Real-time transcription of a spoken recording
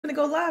Gonna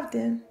go live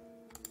then.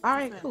 All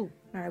right, cool.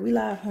 All right, we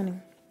live, honey.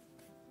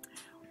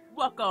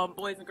 Welcome,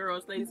 boys and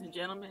girls, ladies and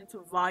gentlemen, to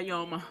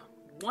volume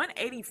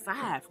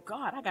 185.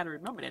 God, I gotta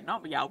remember that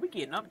number, y'all. We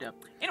getting up there.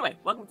 Anyway,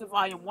 welcome to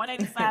volume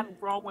 185 of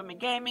Grown Women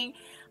Gaming.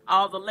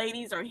 All the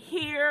ladies are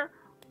here.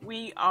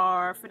 We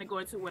are finna go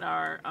into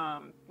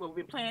what we've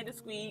been playing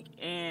this week,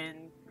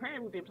 and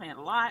apparently we've been playing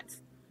a lot.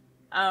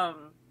 But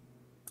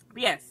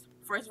yes,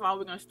 first of all,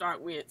 we're gonna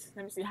start with.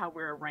 Let me see how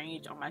we're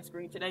arranged on my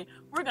screen today.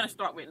 We're gonna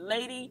start with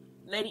Lady.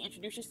 Lady,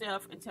 introduce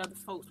yourself and tell the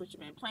folks what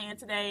you've been playing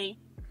today.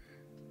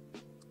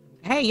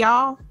 Hey,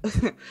 y'all.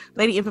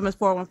 Lady Infamous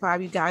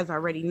 415, you guys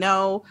already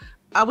know.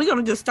 We're going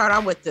to just start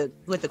off with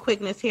the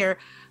quickness here.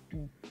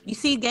 You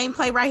see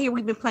gameplay right here.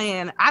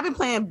 I've been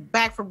playing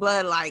Back 4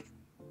 Blood like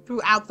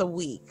throughout the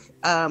week.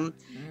 In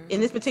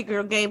this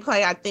particular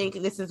gameplay, I think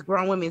this is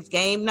Grown Women's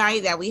Game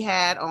Night that we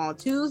had on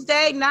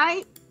Tuesday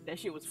night. That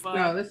shit was fun.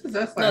 No, this is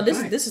us last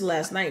night. This is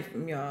last night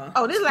from y'all.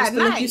 Oh, this is last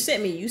night. You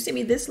sent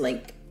me this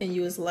link, and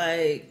you was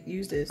like,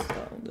 use this.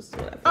 So this is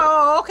what I put.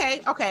 Oh,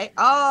 okay.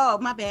 Oh,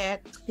 my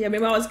bad. Yeah,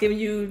 remember I was giving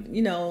you,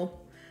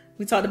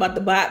 we talked about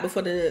the bot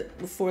before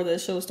the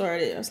show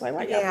started. I was like,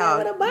 why y'all playing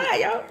with a bot?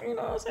 Y'all, you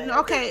know what I'm saying?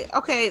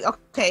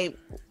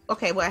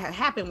 Okay. What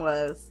happened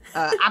was,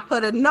 I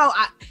put a note.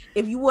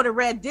 If you would have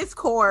read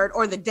Discord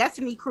or the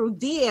Destiny Crew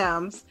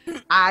DMs,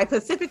 I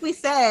specifically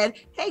said,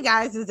 "Hey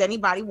guys, does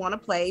anybody want to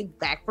play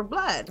Back 4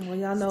 Blood?" Well,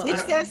 y'all know. Stitch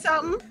said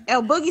something.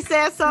 El Boogie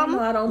said something.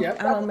 I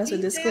don't mess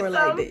with Discord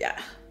like that. Yeah.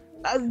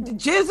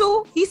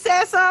 Jizzle, he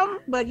said something,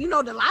 but the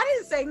lie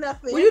didn't say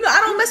nothing. Well,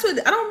 I don't mess with.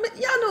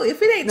 Y'all know if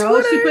it ain't no,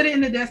 Twitter. she put it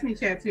in the Destiny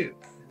chat too.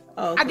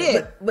 Oh, okay. I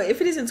did, but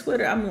if it isn't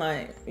Twitter, I'm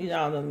like,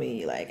 y'all know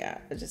me. Like, I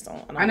just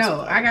don't. I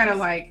know. I gotta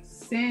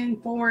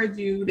forward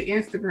you the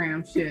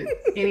Instagram shit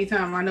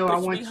anytime I know I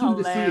want you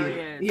to see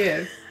it.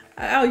 Yes.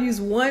 I'll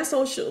use one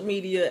social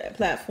media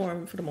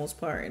platform for the most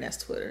part, and that's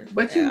Twitter.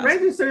 But you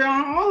register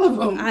on all of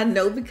them. I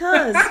know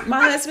because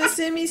my husband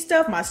send me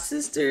stuff, my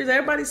sisters,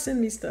 everybody send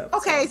me stuff.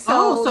 Okay,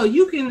 so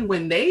you can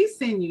when they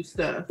send you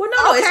stuff. Well, no,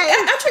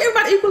 I treat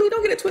everybody equally.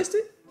 Don't get it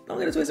twisted.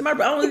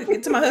 I only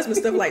get to my husband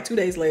stuff like 2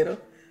 days later.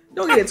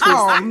 Don't get it twisted.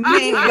 Oh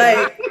man,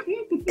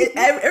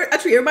 I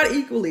treat everybody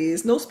equally.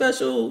 It's no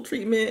special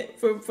treatment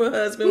for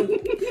husband,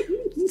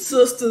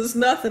 sisters,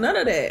 nothing, none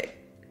of that.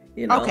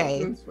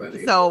 Okay,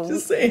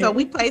 so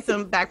we play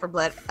some Back 4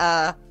 Blood.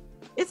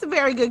 It's a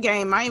very good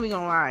game. I ain't even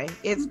gonna lie.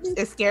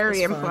 It's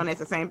scary and fun at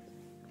the same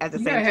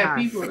time. Have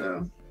people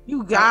though.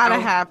 You gotta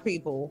have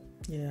people.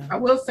 Yeah. I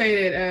will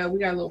say that we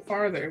got a little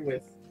farther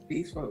with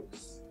these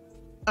folks.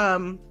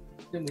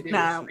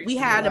 Now we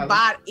had a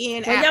bot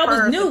in. Well, y'all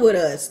was new with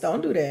us.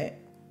 Don't do that.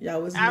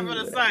 Y'all was. I'm new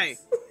gonna with say.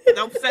 us.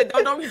 Don't be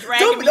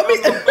dragging me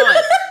from the fun.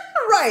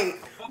 Right.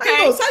 Okay.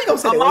 How you gonna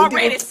say I'm that?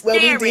 already We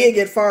did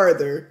get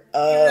farther.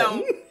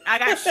 I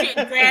got shit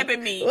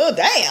grabbing me. Well,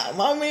 damn.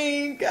 I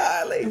mean,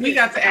 golly. We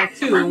got to Act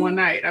 2 in one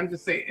night. I'm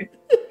just saying.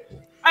 All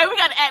right, we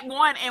got to Act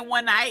 1 in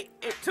one night.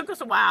 It took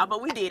us a while,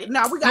 but we did it.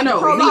 No, we got. I know.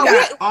 We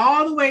got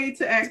all the way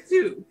to Act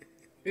 2.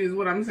 Is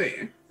what I'm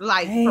saying.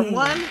 Like from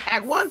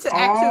Act 1 to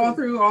Act 2. All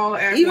through all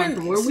Act 1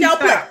 from where we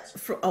stopped.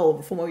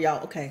 From where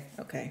y'all. Okay.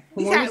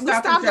 We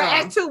stopped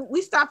at Act 2.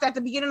 We stopped at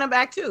the beginning of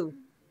Act 2.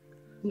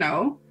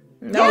 No,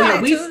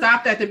 Yeah, we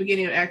stopped at the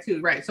beginning of Act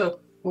 2, right?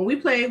 So when we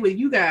played with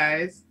you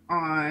guys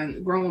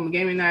on Grown Woman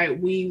Gaming Night,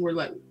 we were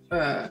like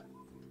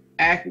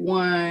Act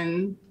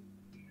 1,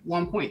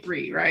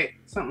 1.3, right?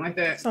 Something like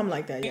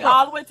that. Yeah.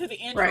 All the way to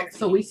the end. Right.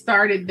 So we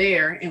started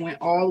there and went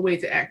all the way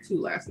to Act 2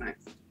 last night.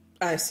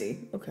 I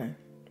see. Okay.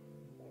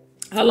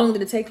 How long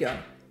did it take y'all?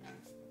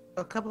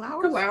 A couple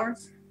hours. 2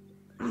 hours.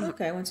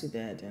 Okay, I went too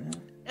bad then.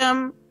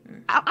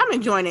 I'm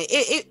enjoying it.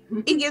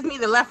 It gives me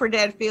the Left 4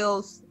 Dead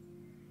feels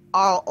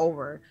all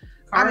over.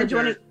 I'm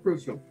enjoying it.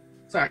 Crucial.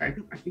 Sorry,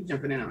 I keep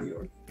jumping in on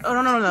yours.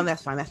 Oh no,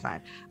 that's fine.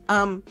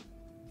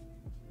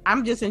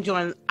 I'm just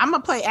enjoying. I'm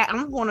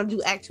going to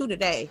do Act 2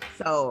 today.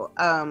 So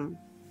I'm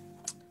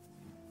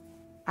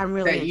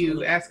really. That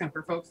you asking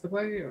for folks to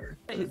play, or?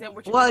 Is that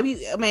what you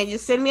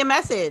just send me a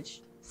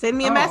message. Send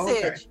me a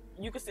message. Okay.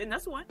 You can send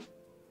us one.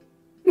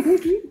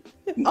 Okay.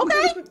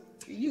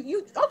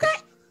 You okay?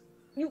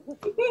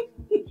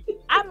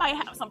 I might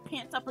have some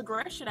pent up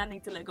aggression I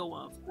need to let go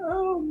of.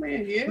 Oh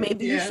man, yeah.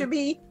 Maybe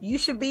you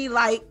should be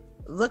like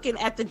looking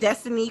at the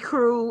Destiny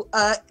Crew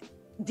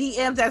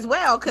DMs as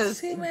well,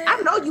 because I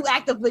know you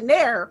active in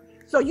there.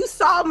 So you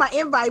saw my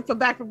invite for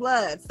Back 4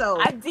 Blood. So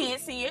I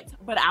did see it,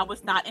 but I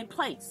was not in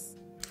place.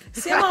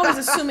 See, I'm always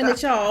assuming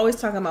that y'all always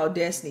talking about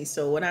Destiny.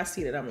 So when I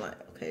see that, I'm like,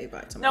 okay,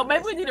 bye. No,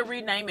 maybe we need to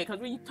rename it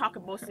because we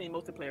talking mostly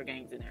multiplayer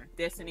games in there.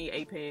 Destiny,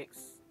 Apex,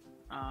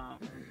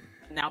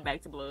 now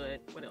Back 4 Blood.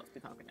 What else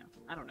we talking now?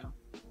 I don't know.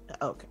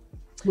 Okay.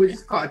 We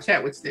just call it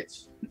Chat with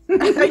Stitch. Yeah,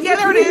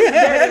 there it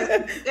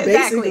is.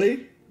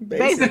 Exactly.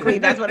 Basically,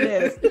 that's what it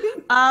is.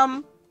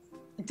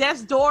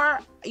 Death's Door,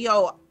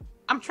 yo,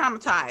 I'm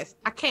traumatized.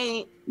 I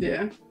can't.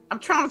 Yeah. I'm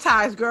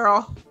traumatized,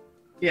 girl.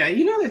 Yeah,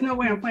 you know, there's no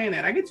way I'm playing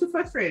that. I get too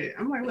frustrated.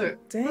 I'm like,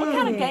 look. Dang. What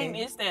kind of game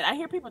is that? I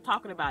hear people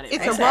talking about it.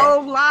 It's a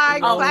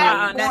roguelike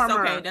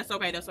platformer. That's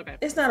okay.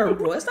 It's not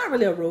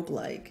really a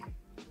roguelike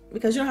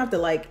because you don't have to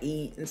like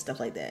eat and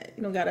stuff like that.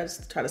 You don't gotta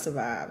try to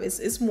survive.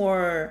 It's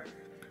more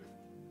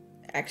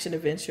action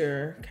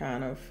adventure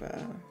kind of.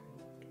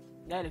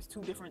 That is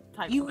two different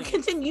types. You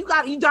continue.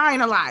 You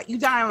dying a lot.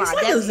 It's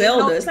like a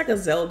Zelda. It's like a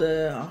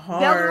Zelda. A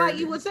hard. Zelda, like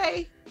you would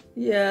say.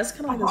 Yeah, it's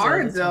kind of like a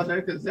hard Zelda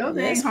because Zelda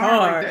ain't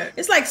hard like that.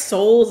 It's like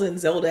Souls and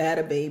Zelda had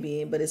a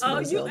baby, but it's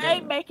more Zelda.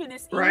 Ain't making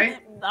this easy. Right?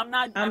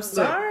 I'm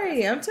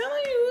sorry. I'm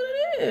telling you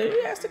what it is.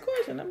 You asked the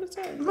question. I'm just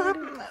telling you.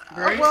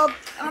 Right? Well,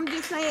 I'm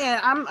just saying.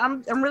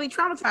 I'm really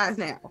traumatized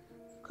now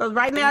because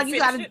right now you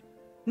gotta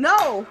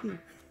no.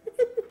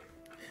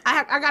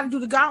 I gotta do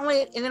the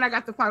gauntlet and then I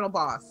got the final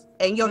boss.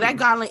 And that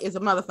gauntlet is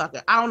a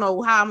motherfucker. I don't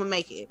know how I'm gonna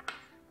make it.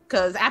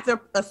 Cause after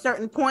a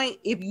certain point,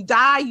 if you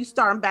die, you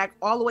start back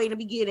all the way in the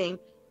beginning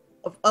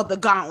of the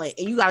gauntlet,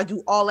 and you gotta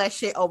do all that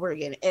shit over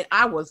again. And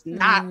I was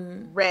not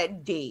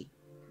ready.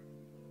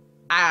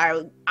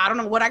 I don't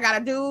know what I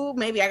gotta do.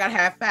 Maybe I gotta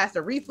have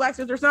faster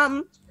reflexes or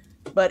something.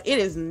 But it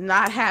is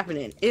not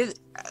happening.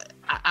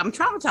 I'm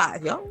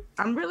traumatized, yo.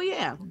 I really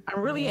am.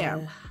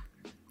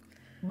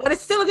 But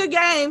it's still a good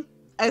game.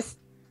 It's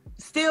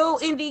still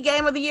indie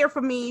game of the year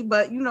for me,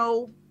 but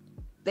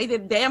they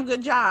did a damn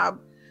good job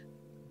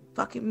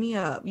fucking me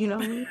up,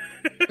 Ain't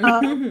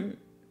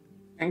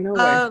no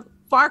way.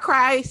 Far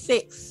Cry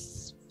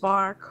 6.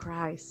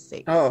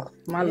 Oh,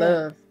 my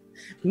love.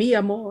 Mi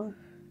amor.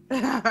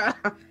 Oh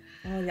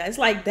yeah, it's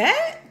like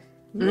that.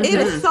 It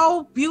is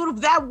so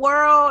beautiful. That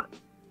world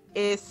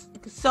is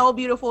so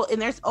beautiful,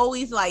 and there's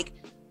always like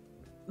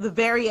the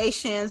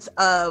variations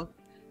of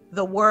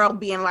the world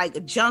being like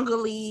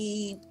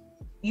jungly,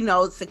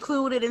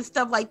 secluded and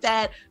stuff like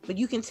that. But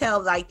you can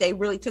tell like they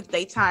really took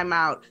their time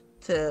out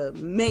to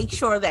make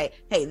sure that,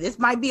 hey, this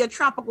might be a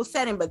tropical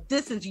setting, but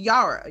this is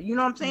Yara. You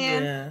know what I'm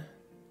saying? Yeah.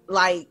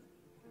 Like,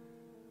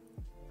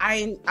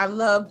 I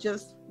love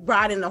just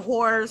riding the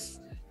horse,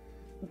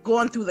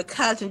 going through the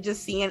cuts, and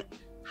just seeing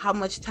how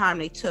much time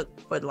they took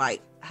for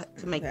like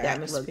to make that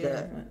look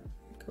good.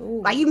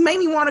 Cool. Like, you made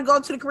me want to go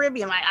to the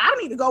Caribbean. Like, I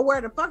don't need to go where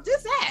the fuck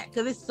this at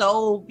because it's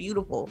so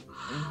beautiful.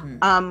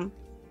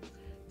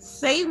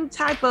 Same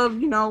type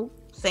of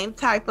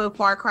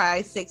Far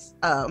Cry 6.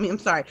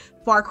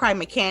 Far Cry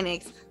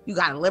mechanics. You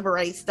gotta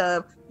liberate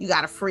stuff. You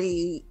gotta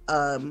free.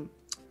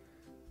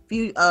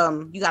 You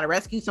gotta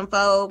rescue some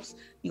folks.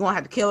 You're gonna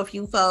have to kill a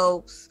few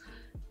folks.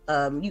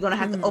 You're gonna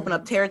have to open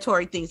up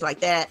territory, things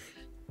like that.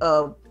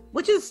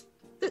 Which is,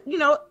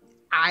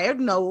 I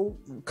know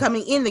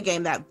coming in the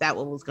game that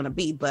what was gonna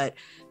be, but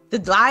the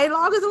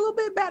dialogue is a little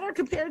bit better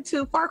compared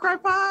to Far Cry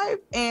 5.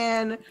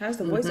 And how's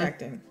the voice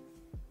acting?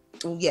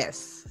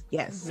 Yes.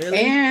 Really?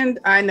 And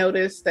I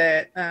noticed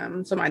that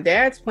so my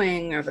dad's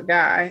playing as a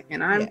guy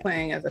and I'm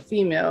playing as a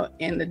female,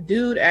 and the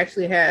dude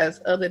actually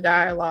has other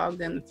dialogue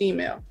than the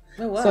female.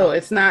 Oh, wow. So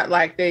it's not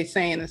like they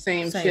saying the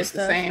same shit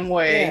stuff. The same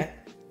way.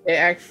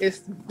 Yeah.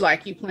 It's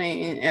like you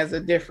playing as a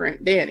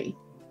different Danny.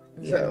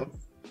 Yeah. So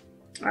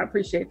I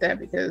appreciate that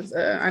because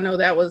I know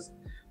that was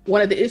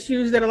one of the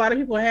issues that a lot of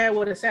people had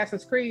with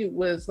Assassin's Creed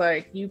was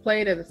like you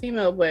played as a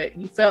female, but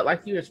you felt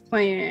like you was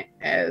playing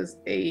as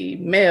a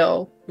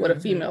male with a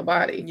female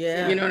body.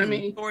 Yeah, you know what I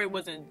mean. The story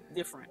wasn't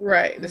different,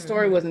 right? The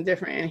story wasn't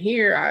different, and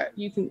here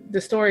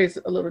the story is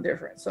a little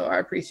different. So I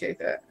appreciate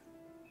that.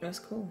 That's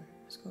cool.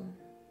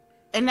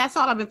 And that's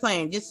all I've been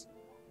playing. Just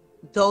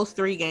those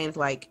 3 games,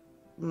 like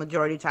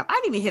majority of the time. I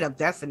didn't even hit up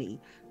Destiny,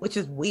 which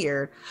is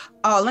weird.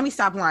 Oh, let me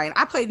stop lying.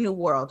 I played New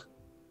World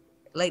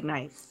late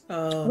nights.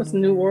 What's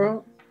New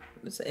World?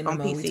 It's an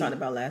MMO we talked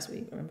about last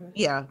week, remember?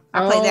 Yeah.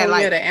 I played that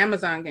the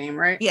Amazon game,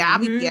 right? Yeah,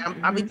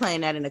 I'll be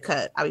playing that in the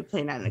cut.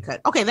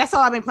 Okay, that's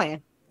all I've been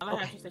playing. I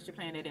like how you said you're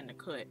playing it in the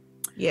cut.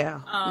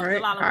 Yeah.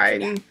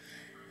 Right.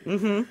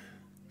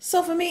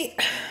 So for me,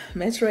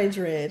 Metroid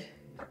Dread.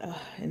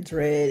 And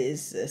Dread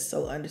is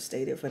so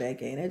understated for that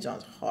game. That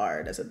jump's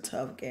hard. That's a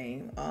tough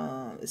game.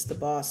 It's the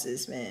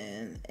bosses,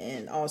 man,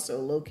 and also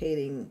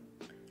locating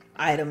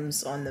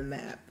items on the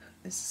map.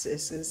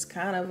 It's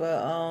kind of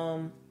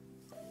a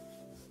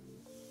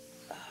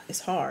it's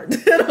hard.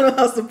 I don't know how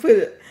else to put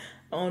it.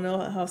 I don't know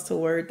how else to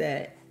word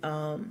that.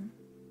 To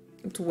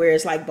where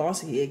it's like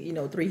bossy,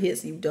 3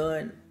 hits you've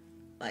done.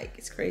 Like,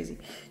 it's crazy.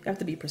 You have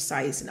to be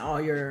precise in all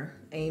your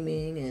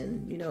aiming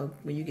and,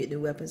 when you get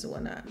new weapons and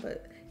whatnot.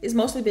 But it's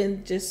mostly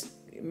been just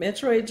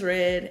Metroid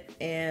Dread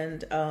and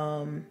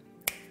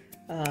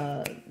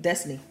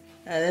Destiny.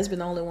 That's been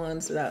the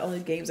only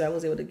games I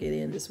was able to get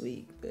in this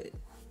week. But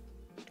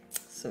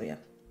so yeah,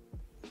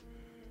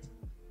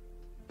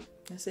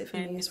 that's it for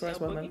me as far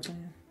as what I'm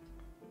playing.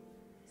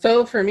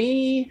 So for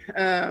me,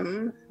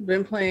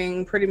 been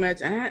playing pretty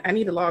much. I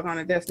need to log on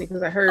to Destiny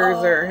because I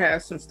heard Zer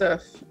has some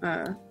stuff.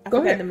 I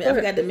forgot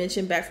to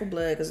mention Back 4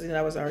 Blood because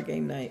that was our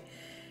game night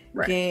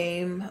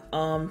game,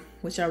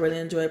 which I really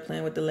enjoyed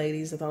playing with the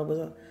ladies. I thought it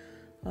was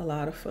a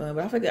lot of fun.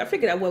 But I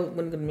figured I wasn't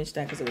going to mention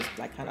that because it was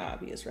like kind of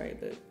obvious, right?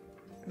 But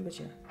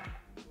yeah.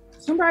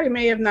 Somebody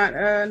may have not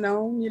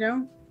known,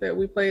 that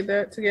we played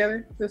that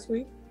together this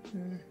week.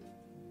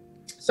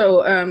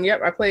 So,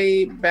 I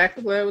played Back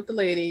 4 Blood with the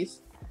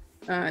ladies.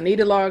 I need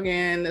to log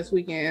in this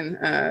weekend.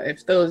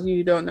 If those of you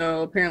who don't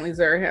know, apparently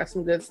Zer has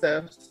some good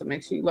stuff, so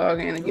make sure you log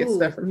in and get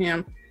stuff from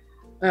him.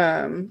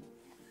 When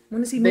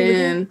does he move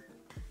again?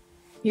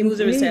 He moves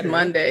every Saturday.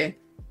 Monday.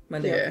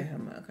 Yeah.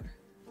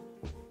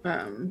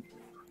 Okay.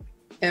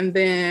 And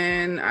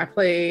then I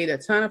played a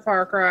ton of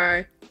Far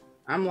Cry.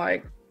 I'm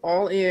like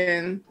all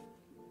in.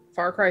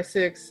 Far Cry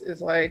 6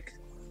 is like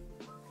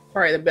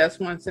probably the best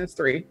one since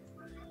 3.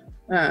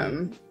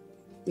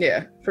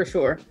 Yeah, for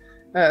sure.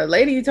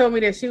 Lady told me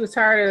that she was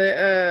tired of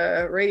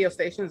the radio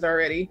stations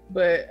already,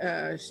 but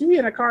she be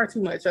in a car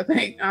too much, I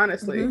think,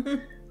 honestly.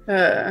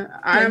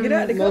 I'm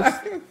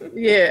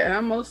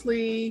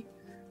mostly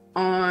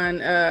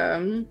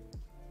on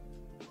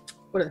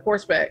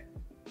horseback,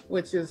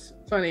 which is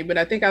funny, but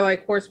I think I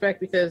like horseback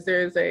because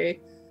there's a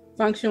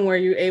function where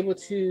you're able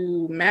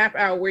to map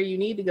out where you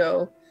need to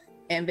go,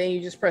 and then you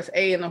just press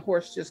A and the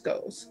horse just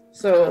goes.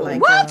 So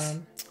what?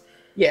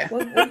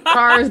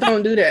 Cars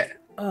don't do that.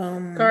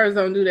 Cars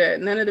don't do that.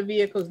 None of the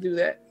vehicles do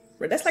that.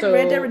 That's like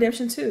Red Dead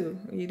Redemption 2.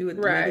 You do it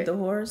with the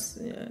horse.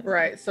 Yeah.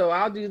 Right. So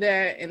I'll do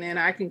that, and then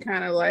I can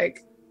kind of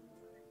like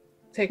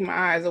take my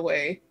eyes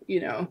away,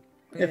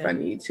 if I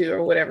need to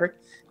or whatever.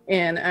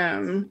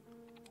 And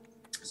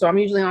so I'm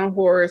usually on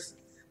horse.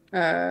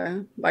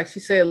 Like she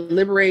said,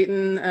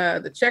 liberating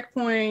the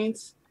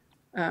checkpoints.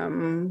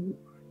 I'm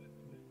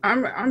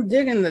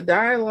digging the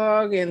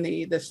dialogue and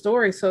the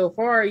story so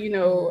far.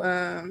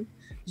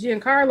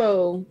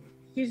 Giancarlo,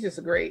 he's just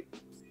a great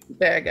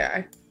bad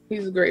guy.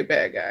 He's a great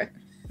bad guy.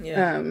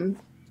 Yeah.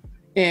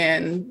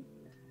 And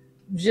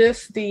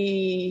just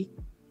I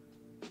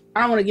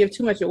don't want to give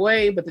too much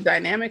away, but the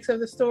dynamics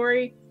of the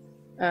story,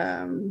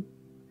 it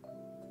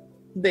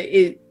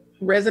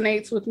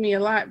resonates with me a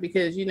lot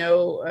because,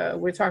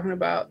 we're talking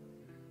about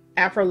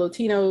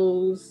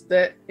Afro-Latinos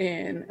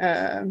and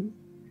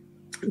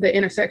the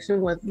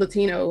intersection with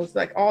Latinos,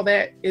 like all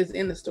that is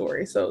in the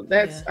story. So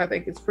I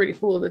think it's pretty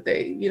cool that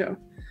they,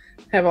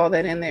 have all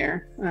that in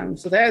there.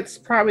 So that's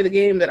probably the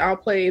game that I'll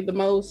play the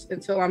most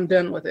until I'm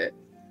done with it.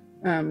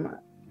 And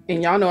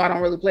y'all know I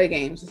don't really play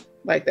games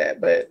like that,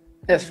 but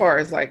as far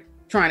as like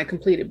trying to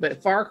complete it,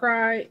 but Far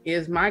Cry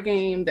is my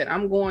game that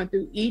I'm going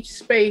through each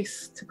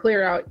space to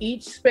clear out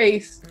each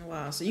space.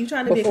 Wow. So you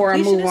trying to before I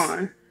move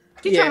on.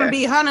 She's trying to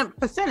be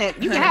 100% it.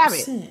 You can have it.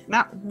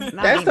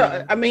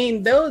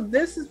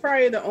 This is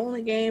probably the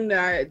only game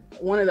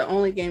one of the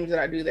only games that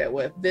I do that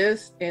with.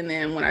 This, and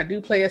then when I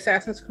do play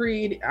Assassin's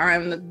Creed,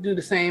 I'm do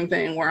the same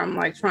thing where I'm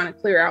like trying to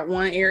clear out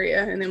one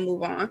area and then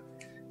move on.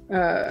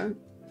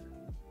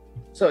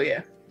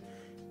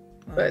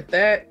 But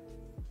that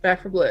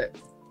Back 4 Blood,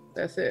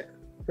 that's it,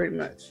 pretty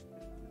much.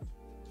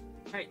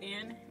 All right,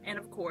 then, and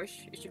of course,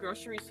 it's your girl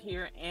Sharice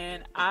here,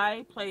 and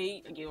I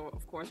played again,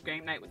 of course,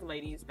 game night with the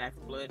ladies, Back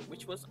 4 Blood,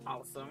 which was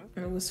awesome.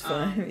 It was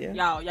fun.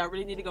 Y'all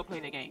really need to go play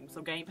that game.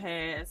 So Game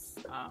Pass,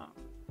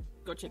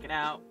 go check it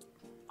out.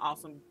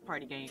 Awesome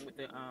party game with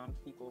the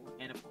people,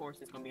 and of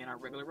course, it's gonna be in our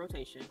regular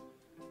rotation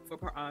for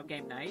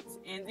game nights.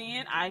 And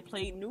then I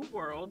played New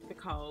World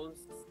because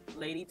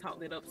Lady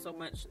talked it up so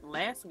much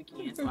last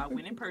weekend, so I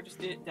went and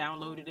purchased it,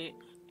 downloaded it,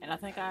 and I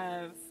think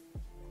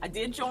I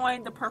did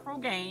join the Purple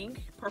Gang.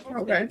 Can't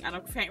remember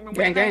what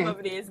the name of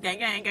it is.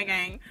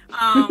 Gang.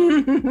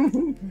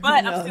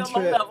 But I'm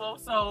still low level,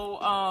 so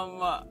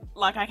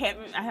I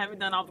haven't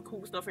done all the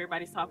cool stuff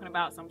everybody's talking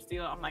about. So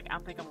I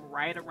think I'm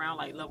right around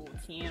like level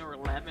 10 or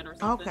 11 or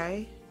something.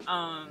 Okay.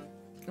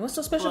 What's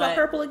so special about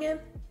Purple again?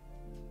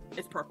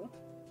 It's purple.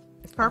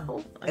 It's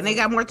purple, and they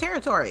got more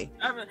territory.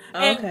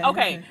 And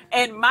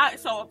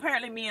so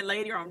apparently me and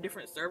Lady are on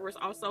different servers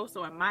also.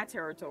 So in my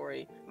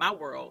territory, my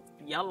world,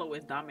 yellow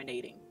is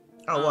dominating.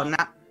 So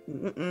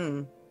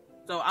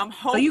I'm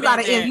hoping. So you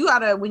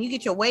gotta when you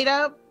get your weight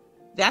up,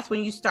 that's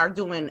when you start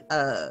doing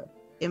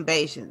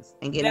invasions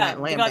and getting that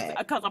land back.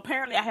 Because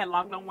apparently I had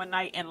logged on one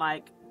night and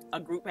like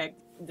a group had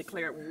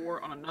declared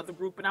war on another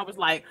group, and I was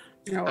like,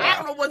 I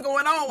don't know what's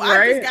going on.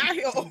 Right. I just got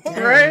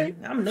here. Right.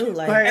 I'm new.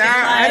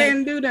 I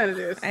didn't do none of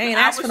this. I ain't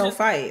asked for no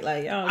fight.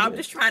 I'm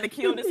just trying to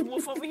kill this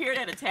wolf over here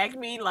that attacked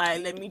me.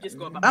 Like, let me just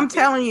go about I'm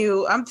telling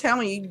you,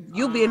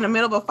 you'll be in the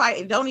middle of a fight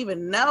and don't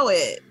even know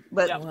it.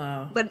 But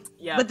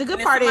but the good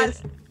part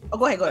is. Oh,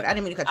 go ahead. I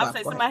didn't mean to cut you off. I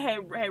would say somebody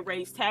had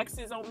raised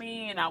taxes on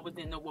me, and I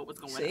didn't know what was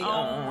going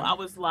on. I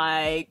was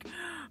like,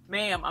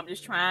 ma'am, I'm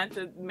just trying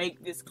to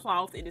make this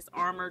cloth and this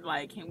armor.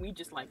 Like, can we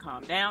just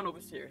calm down over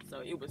here?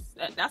 So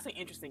that's an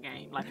interesting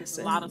game. Like, there's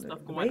a lot of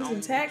stuff going on.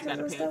 Raising taxes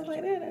and stuff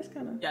like that. That's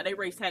kind of they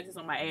raised taxes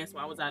on my ass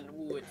while I was out in the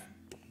woods.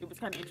 It was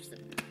kind of interesting.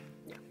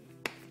 Yeah,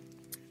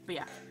 but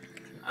yeah.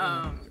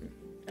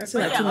 That's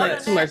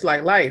not too much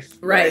like life,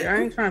 right?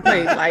 I ain't trying to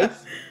play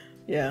life.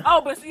 Yeah.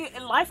 Oh, but see,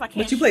 in life I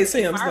can't. But you play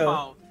Sims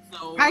though.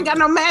 So. I ain't got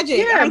no magic.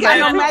 Yeah, I ain't got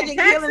no magic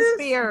healing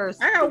spears.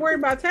 I gotta worry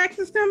about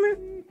taxes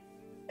coming.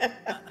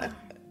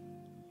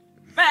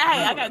 But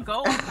hey, I got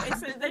gold.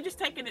 They're just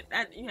taking it.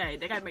 Yeah,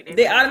 they gotta make that.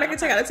 They automatically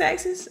take out the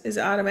taxes. Is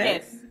it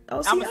automatic? Yes.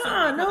 Oh, see, no,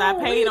 I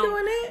paid them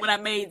doing that? when I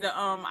made the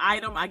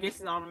item. I guess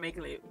it's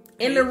automatically.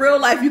 In the real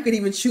life, you could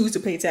even choose to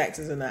pay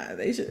taxes or not.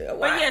 They should.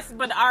 Why? But yes,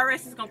 but the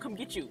IRS is gonna come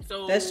get you.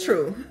 So that's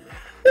true.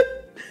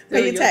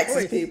 Pay your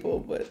taxes, choice. People,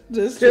 but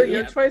just still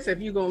your choice if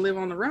you gonna live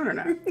on the run or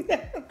not.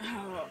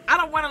 I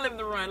don't want to live in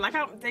the run. Like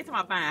they talking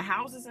about buying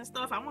houses and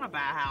stuff. I want to buy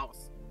a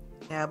house.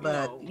 Yeah,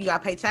 but you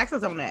gotta pay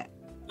taxes on that.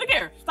 Look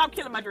here, stop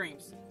killing my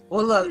dreams.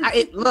 Well, look,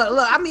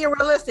 look. I'm being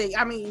realistic.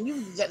 I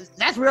mean,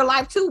 that's real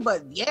life too.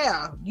 But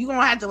yeah, you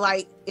gonna have to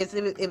like, if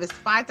it's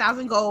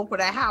 5,000 gold for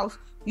that house,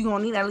 you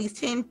gonna need at least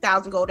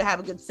 10,000 gold to have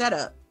a good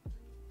setup.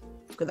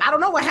 Because I don't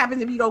know what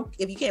happens if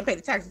you can't pay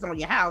the taxes on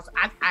your house.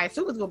 I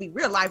assume it's gonna be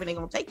real life and they're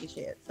gonna take your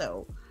shit.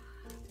 So.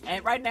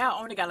 And right now,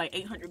 I only got like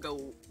 800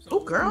 gold. So. Oh,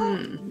 girl,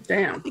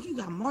 damn! I think you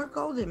got more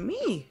gold than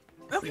me.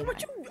 Okay,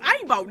 I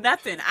ain't bought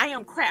nothing. I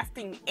am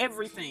crafting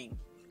everything.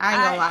 I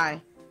ain't gonna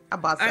lie. I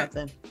bought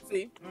something.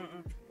 See?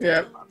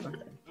 Yeah.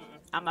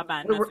 I'm not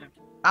buying nothing.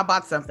 I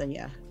bought something,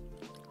 yeah.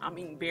 I'm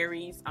eating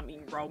berries. I'm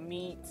eating raw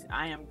meat.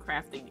 I am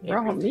crafting everything.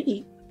 Raw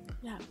meat?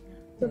 Yeah.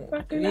 The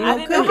fuck I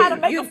didn't know how to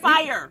make a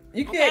fire.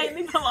 You can't. Okay,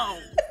 leave me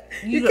alone.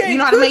 You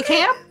know how to make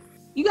camp?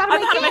 You gotta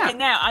make camp. I know how to make it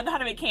now. I know how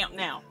to make camp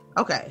now.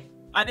 Okay.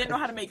 I didn't know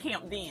how to make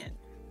camp then.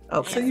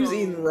 Okay. So you was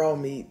eating raw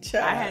meat.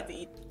 Child. I had to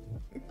eat.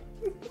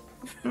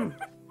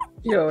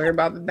 Yo, you're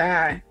about to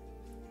die.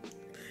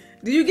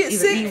 Do you get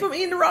sick from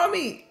eating the raw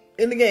meat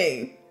in the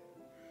game?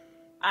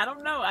 I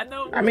don't know. I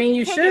know. I mean,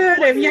 you should.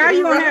 If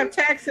you gonna have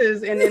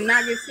taxes and then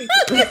not get sick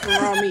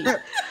from raw meat.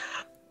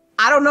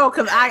 I don't know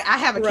because I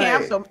have a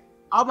camp, so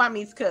all my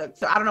meat's cooked.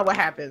 So I don't know what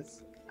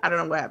happens.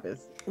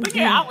 Look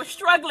here, I was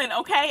struggling.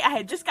 Okay, I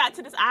had just got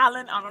to this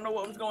island. I don't know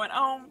what was going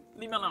on.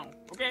 Leave me alone.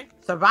 Okay.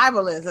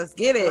 Survivalist. Let's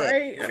get it.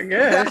 Right. I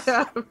guess.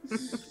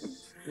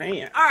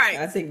 Man. All right.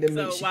 I think the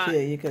meat should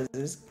kill you because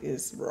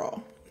it's raw.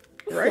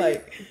 Right.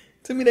 Like,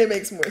 to me, that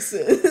makes more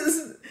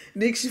sense.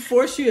 They should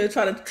force you to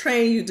try to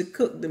train you to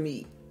cook the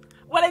meat.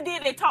 Well, they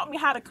did. They taught me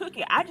how to cook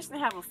it. I just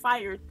didn't have a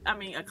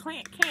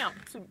camp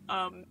to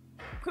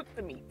cook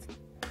the meat.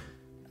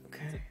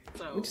 Okay.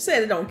 So, but you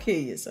said it don't kill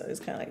you, so it's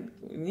kind of like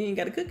you ain't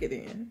got to cook it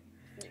in.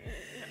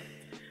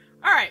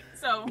 All right.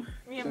 So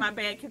me and my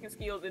bad cooking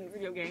skills in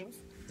video games.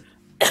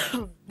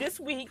 This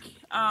week,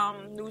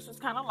 news was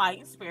kind of light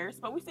and sparse,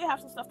 but we still have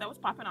some stuff that was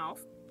popping off.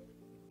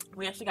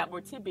 We actually got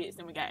more tidbits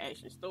than we got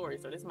actual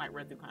stories, so this might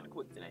run through kind of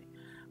quick today.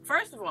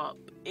 First of all,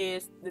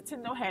 is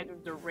Nintendo had a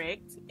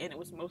direct, and it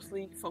was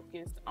mostly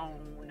focused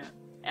on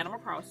Animal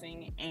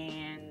Crossing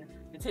and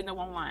Nintendo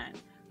Online.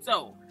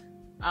 So,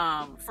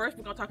 first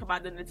we're going to talk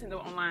about the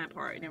Nintendo Online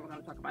part, and then we're going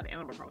to talk about the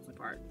Animal Crossing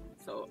part.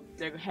 So,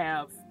 they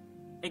have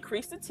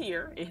increased the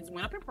tier. It has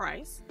went up in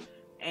price.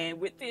 And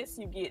with this,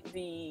 you get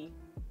the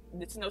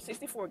Nintendo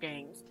 64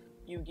 games.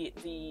 You get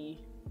the...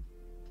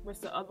 What's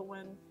the other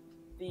one?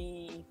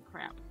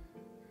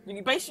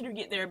 You basically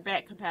get their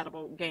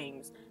back-compatible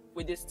games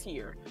with this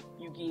tier.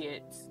 You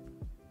get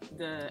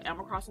the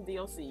Animal Crossing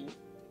DLC,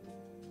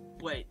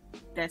 but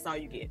that's all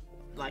you get.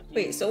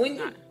 Wait, so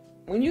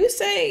when you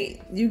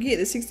say you get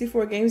the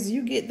 64 games, do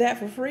you get that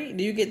for free?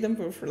 Do you get them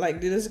for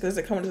like does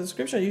it come with a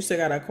subscription, or you still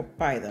gotta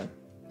buy them?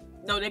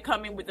 No, they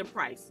come in with the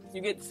price.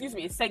 You get,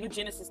 it's Sega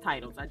Genesis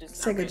titles.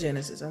 Sega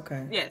Genesis,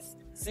 okay. Yes.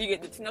 So you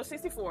get the Nintendo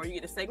 64, you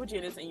get the Sega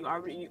Genesis, and you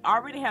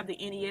already have the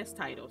NES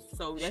titles.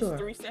 So that's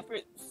 3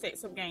 separate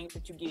sets of games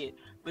that you get.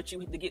 But to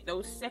get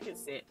those second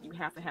set, you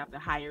have to have the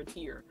higher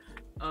tier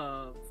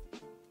of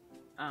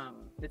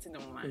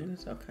Nintendo Online.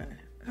 Okay.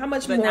 How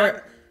much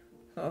more?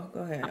 Go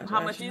ahead.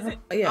 How much is it?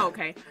 Yeah. Oh,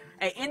 okay.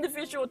 An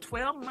individual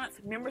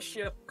 12-month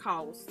membership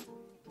costs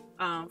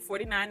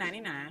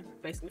 $49.99,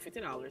 basically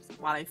 $50,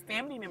 while a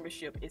family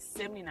membership is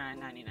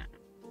 $79.99.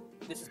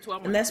 This is 12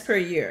 months. And that's per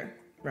year,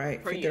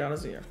 right? Per $50 year.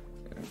 a year.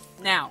 Okay.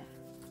 Now,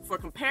 for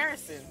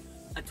comparison,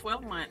 a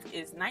 12-month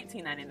is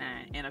 $19.99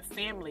 and a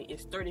family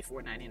is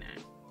 $34.99.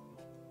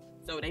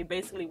 So they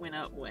basically went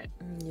up what?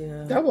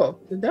 Yeah. Double.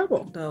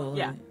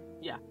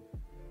 Yeah.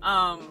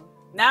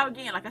 Now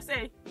again, like I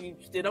said, you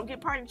still don't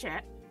get party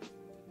chat.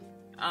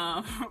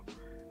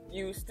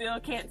 You still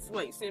can't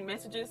send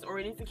messages or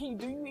anything.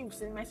 Do you even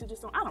send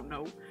messages? I don't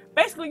know.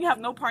 Basically, you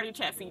have no party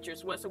chat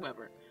features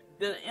whatsoever.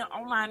 The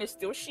online is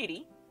still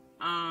shitty.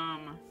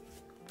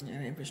 The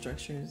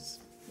infrastructure is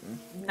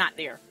not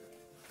there.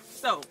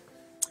 So,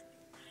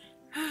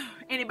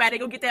 anybody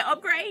go get that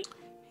upgrade?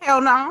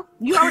 Hell no.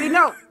 You already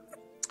know.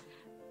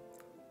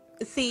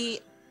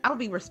 See, I'll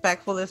be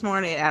respectful this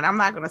morning, and I'm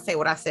not going to say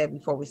what I said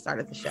before we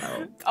started the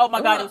show. Oh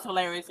my God, it was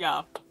hilarious,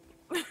 y'all.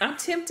 I'm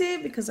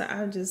tempted because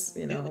I just,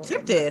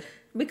 tempted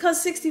because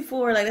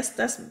 64, like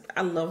that's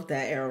I love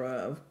that era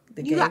of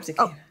the games.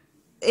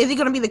 Is it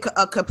going to be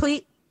the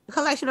complete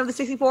collection of the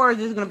 64, or is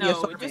this going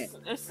to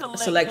be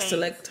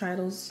select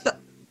titles?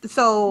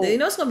 So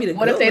it's going to be the.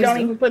 What if they don't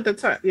even put the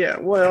time? Yeah,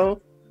 well,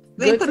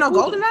 they put no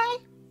GoldenEye.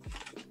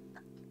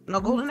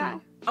 No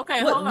GoldenEye. Okay,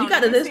 hold on. You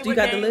got the list. You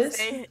got the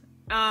list.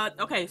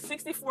 Okay,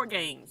 64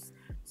 games.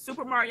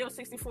 Super Mario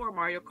 64,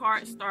 Mario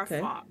Kart, Star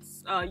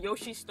Fox,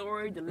 Yoshi's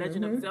Story, The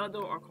Legend of Zelda,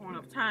 Ocarina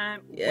of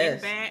Time, Way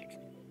Back,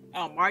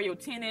 Mario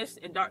Tennis,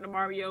 and Dr.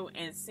 Mario,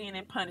 and Sin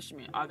and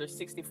Punishment are the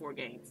 64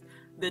 games.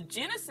 The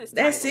Genesis.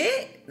 That's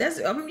it. That's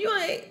you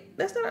ain't.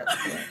 That's not.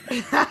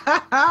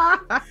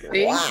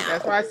 See,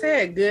 that's why I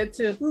said good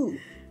too.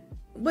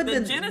 But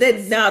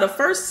the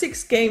first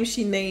 6 games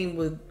she named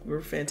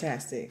were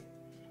fantastic.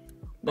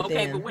 But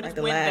but when it's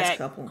went back,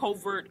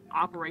 covert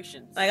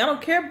operations. Like I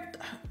don't care,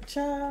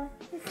 child.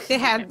 They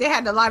had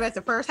the live at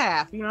the first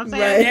half. You know what I'm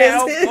saying? Right.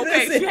 Yeah,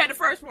 okay, she had the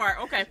first part.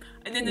 Okay,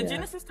 and then the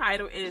Genesis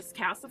title is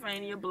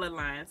Castlevania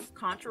Bloodlines,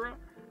 Contra,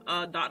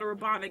 Dr.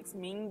 Robotnik's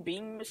Mean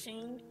Beam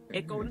Machine,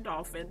 Echo the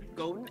Dolphin,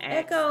 Golden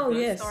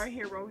Axe, Star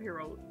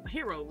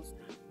Heroes,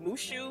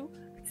 Mushu,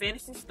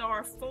 Phantasy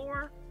Star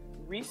 4,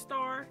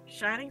 Restar,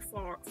 Shining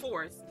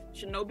Force,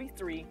 Shinobi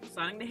 3,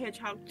 Sonic the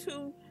Hedgehog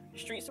 2,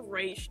 Streets of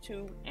Rage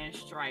 2, and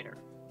Strider.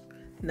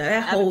 Now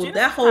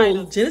that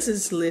whole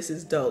Genesis list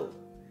is dope.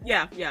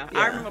 Yeah.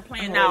 I remember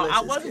playing. Now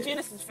I was a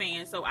Genesis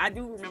fan, so I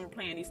do remember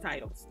playing these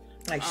titles.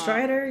 Like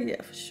Strider,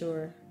 yeah, for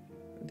sure,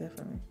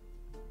 definitely.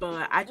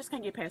 But I just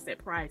can't get past that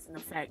price and the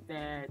fact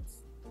that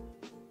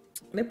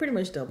they pretty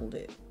much doubled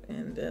it,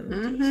 and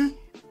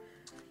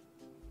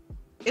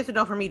it's a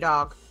no for me,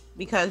 dog,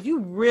 because you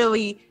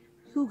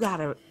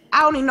gotta.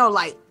 I only know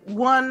like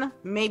 1,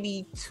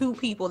 maybe 2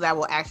 people that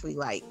will actually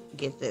like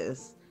get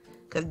this,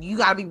 because you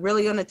gotta be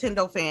really a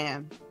Nintendo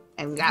fan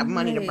and got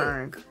money to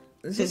burn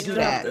to do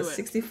that. The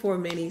 64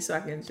 mini, so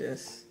I can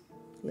just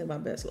live my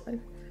best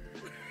life.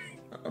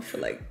 I don't feel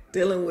like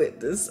dealing with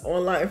this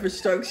online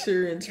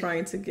infrastructure and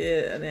trying to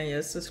get an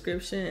annual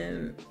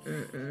subscription.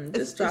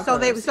 Just drop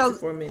a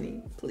 64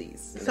 mini,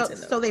 please.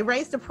 So they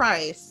raised the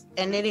price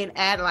and they didn't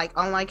add like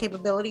online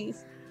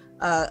capabilities.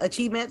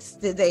 Achievements?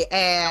 Did they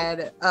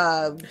add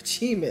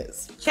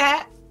achievements?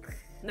 Chat?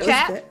 No.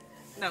 Chat?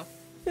 No.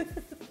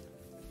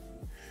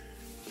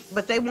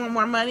 But they want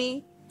more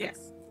money? Yes.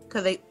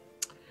 Because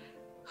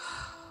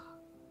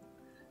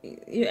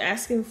you're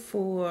asking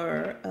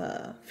for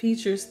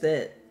features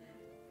that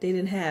they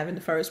didn't have in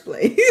the first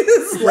place.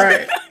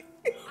 Right.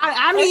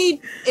 I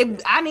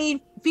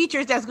need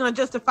features that's going to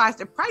justify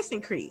the price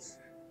increase.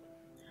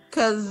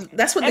 Because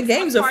that's what the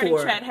games are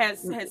for. Chat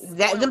has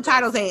them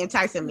titles ain't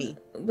enticing me.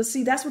 But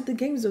see, that's what the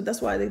games are.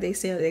 That's why they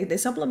say they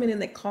supplement in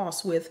the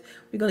cost with,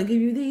 we're going to give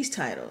you these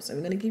titles and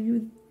we're going to give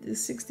you the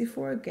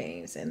 64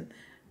 games, and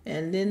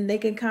then they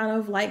can kind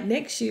of like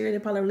next year they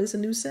probably release a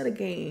new set of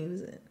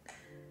games.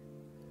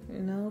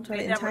 And, try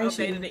to entice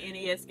you. They never updated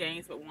the NES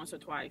games, but once or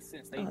twice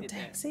since they did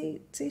that.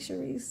 See,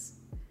 Sharice.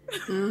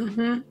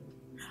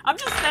 I'm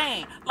just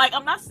saying, like,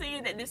 I'm not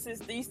saying that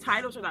these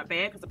titles are not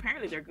bad, because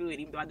apparently they're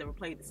good, even though I never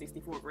played the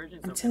 64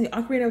 versions. I'm telling you,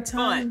 Ocarina of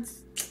Time.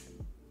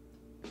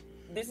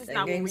 But this is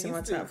not what we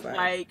used to.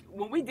 Like,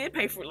 when we did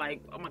pay for,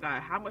 like, oh my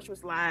god, how much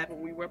was live when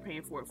we were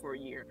paying for it for a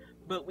year?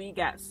 But we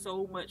got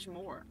so much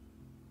more.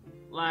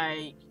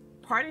 Like,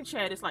 Party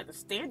Chat is like the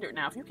standard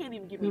now. If you can't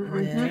even give me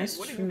Party Chat,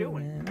 what are you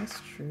doing? Man, that's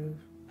true.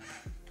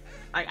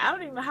 Like, I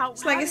don't even know how.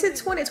 It's like, is it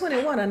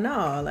 2021 or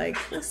no? Like,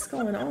 what's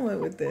going on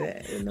with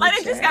that? Like,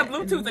 they just got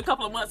Bluetooth a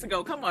couple of months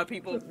ago. Come on,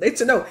 people. They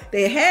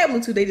had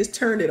Bluetooth. They just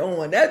turned it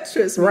on. That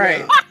trips me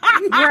right.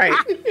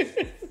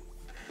 Right.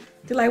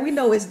 They're like, we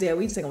know it's there.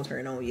 We just ain't gonna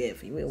turn it on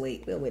yet. We'll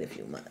wait a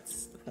few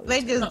months.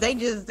 They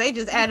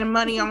just added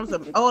money on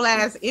some old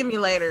ass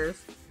emulators,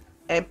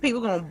 and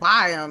people gonna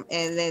buy them,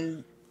 and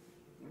then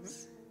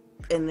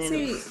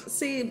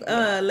see,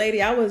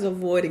 lady, I was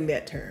avoiding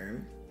that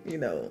term.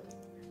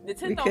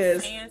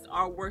 Nintendo fans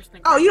are worse than.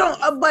 Oh, you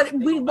don't. But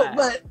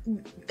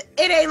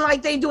it ain't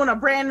like they doing a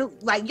brand new.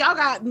 Like, y'all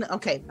got.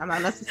 Okay, I'm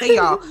not let's say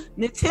y'all.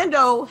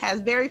 Nintendo has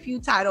very few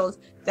titles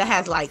that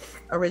has like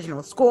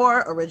original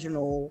score,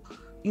 original,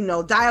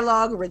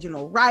 dialogue,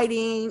 original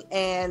writing,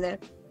 and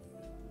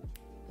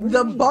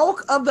the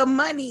bulk of the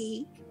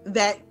money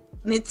that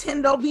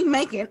Nintendo be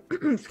making,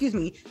 excuse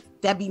me,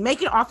 that be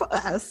making off of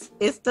us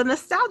is the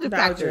nostalgia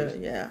factor.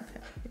 Yeah.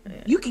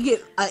 You can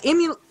get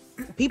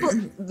people.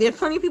 There's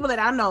plenty of people that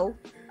I know,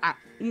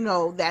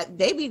 that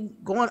they be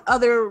going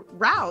other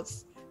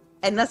routes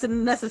and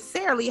doesn't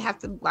necessarily have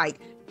to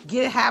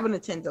have a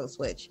Nintendo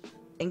Switch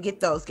and get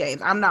those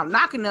games. I'm not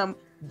knocking them,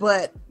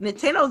 but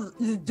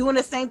Nintendo's doing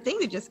the same thing.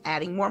 They're just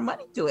adding more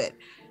money to it.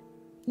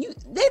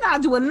 They're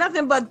not doing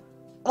nothing but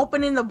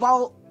opening the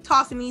vault,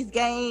 tossing these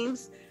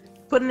games,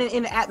 putting it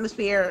in the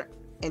atmosphere,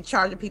 and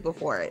charging people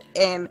for it.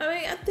 And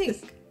I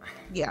think,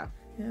 yeah.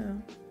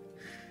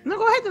 No,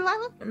 go ahead,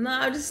 Delilah. No,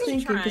 I'm just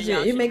thinking because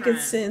you're making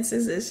sense.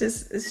 It's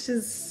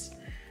just,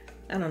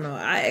 I don't know.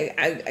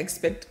 I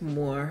expect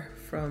more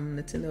from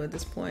Nintendo at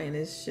this point.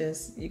 It's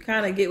just, you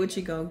kind of get what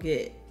you're gonna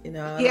get. I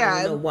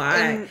don't know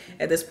why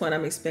at this point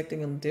I'm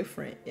expecting them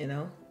different. It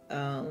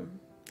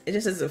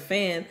just, as a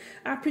fan,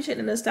 I appreciate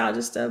the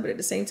nostalgia stuff, but at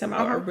the same time,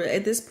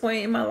 at this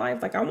point in my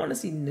life, like, I want to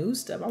see new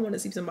stuff. I want to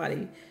see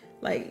somebody,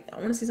 I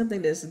want to see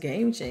something that's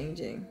game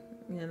changing.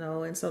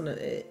 And so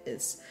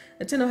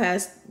Nintendo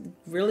has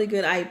really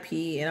good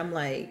IP, and I'm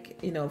like,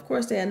 of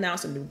course they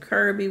announced a new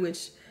Kirby,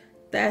 which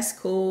that's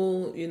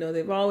cool. You know,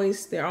 they're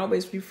always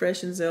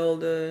refreshing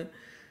Zelda.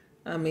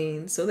 I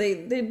mean, so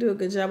they do a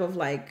good job of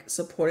like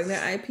supporting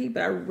their IP,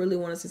 but I really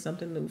want to see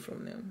something new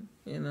from them.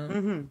 You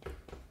know,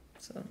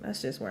 so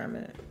that's just where I'm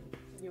at.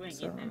 You ain't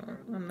so getting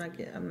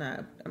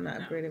that. I'm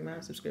not upgrading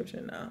my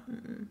subscription now.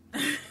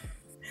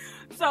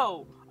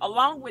 So,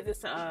 along with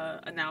this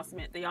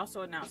announcement, they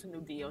also announced a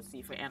new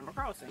DLC for Animal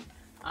Crossing.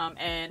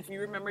 And if you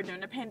remember,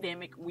 during the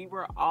pandemic, we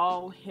were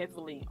all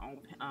heavily on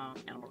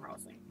Animal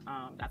Crossing.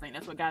 I think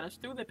that's what got us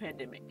through the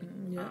pandemic.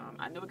 Yeah.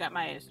 I know it got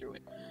my ass through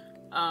it.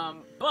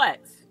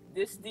 But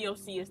this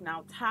DLC is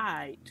now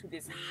tied to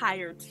this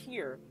higher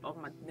tier of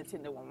my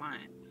Nintendo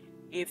Online.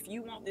 If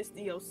you want this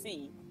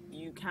DLC,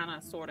 you kind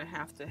of sort of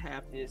have to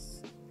have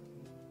this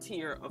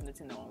tier of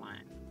Nintendo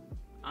Online.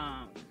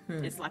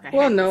 It's like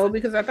a no,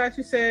 because I thought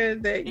you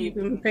said that you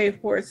can pay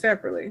for it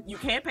separately. You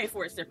can pay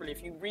for it separately.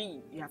 If you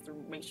read, you have to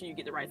make sure you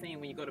get the right thing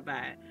when you go to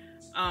buy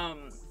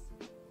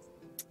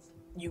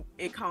it.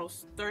 It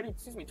costs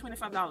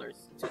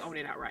 $25 to own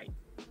it outright.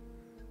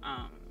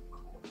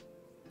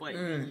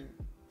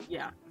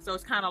 Yeah, so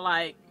it's kind of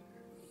like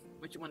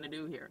what you want to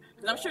do here,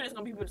 because I'm sure there's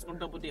gonna be people that's gonna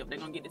double dip. They're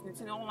gonna get this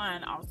Nintendo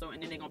Online also,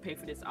 and then they're gonna pay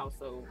for this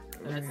also.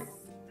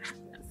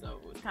 So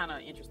it's kind of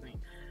interesting.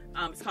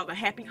 It's called the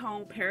Happy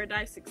Home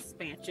Paradise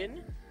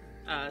Expansion.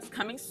 It's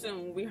coming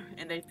soon.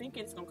 And they think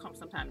it's gonna come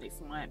sometime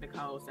next month,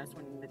 because that's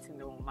when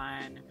Nintendo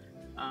Online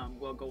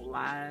will go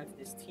live.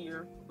 This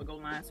tier will go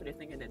live, so they're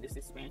thinking that this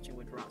expansion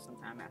would drop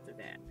sometime after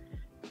that.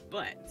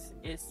 But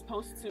it's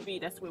supposed to be,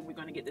 that's where we're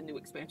going to get the new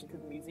expansion to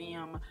the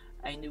museum,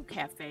 a new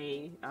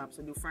cafe,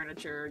 some new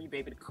furniture. You'll be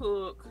able to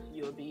cook.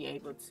 You'll be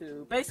able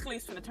to, basically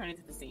it's going to turn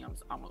into The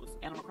Sims almost.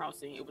 Animal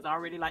Crossing, it was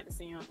already like The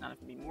Sims. Now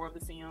it's going to be more of The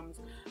Sims.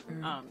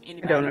 I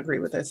don't agree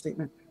with that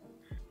statement.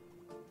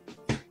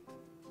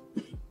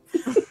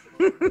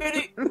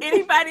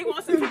 Anybody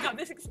wants to pick up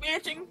this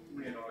expansion?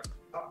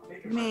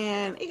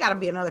 Man, it got to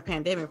be another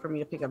pandemic for me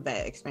to pick up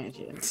that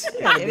expansion.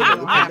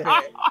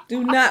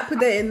 Do not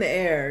put that in the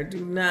air.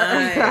 Do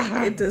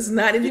not. It does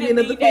not need to be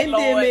another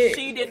pandemic.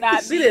 She did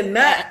not. She did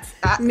not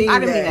mean I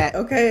didn't mean that.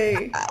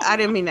 Okay. I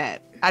didn't mean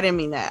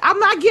that. I'm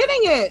not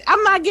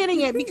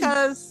getting it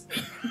because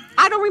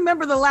I don't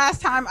remember the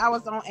last time I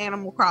was on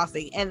Animal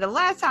Crossing. And the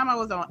last time I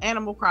was on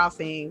Animal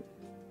Crossing,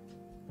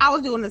 I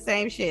was doing the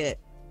same shit.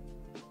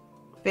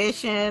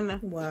 Fishing,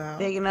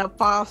 digging up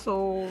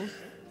fossils,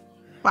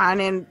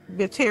 finding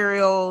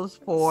materials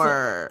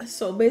for.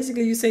 So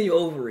basically, you say you're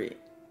over it.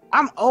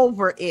 I'm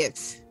over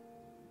it.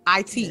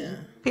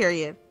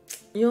 Period.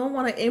 You don't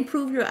want to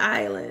improve your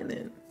island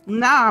and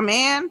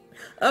man.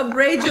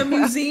 Upgrade your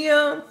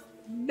museum.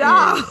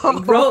 No.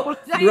 And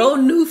grow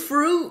new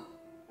fruit.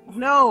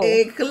 No.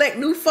 And collect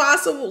new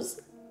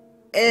fossils.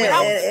 When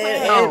I was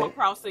playing Animal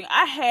Crossing,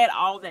 I had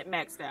all that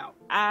maxed out.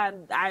 I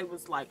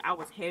was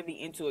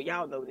heavy into it.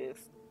 Y'all know this.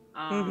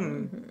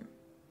 And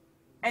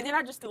then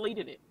I just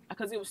deleted it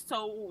because it was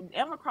so.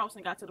 Animal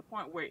Crossing got to the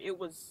point where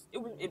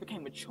it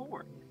became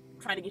mature.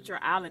 Trying to get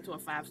your island to a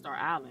 5-star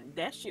island,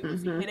 that shit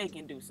was headache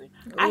inducing.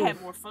 I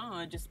had more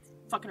fun just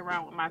fucking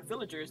around with my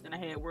villagers than I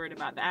had worried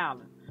about the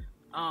island.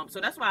 So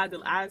that's why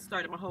I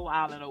started my whole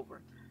island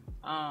over.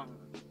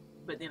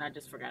 But then I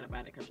just forgot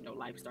about it because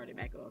life started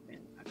back up and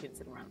I couldn't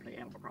sit around and play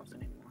Animal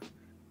Crossing anymore.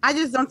 I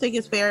just don't think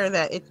it's fair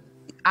that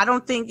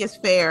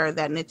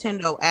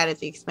Nintendo added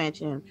the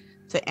expansion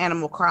to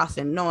Animal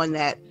Crossing, knowing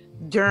that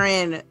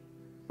during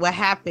what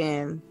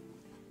happened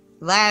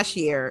last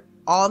year,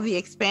 all the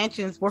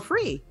expansions were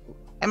free.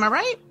 Am I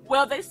right?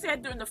 Well, they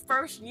said during the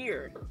first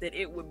year that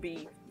it would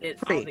be that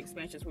free. All the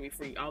expansions would be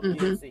free. All the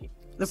DLC.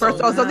 The first.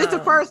 So this is the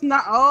first.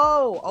 Not.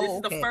 This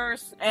is the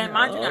first. And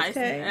mind you,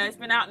 it's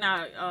been out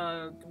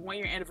now. 1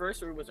 year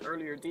anniversary was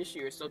earlier this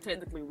year. So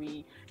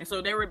technically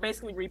so they were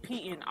basically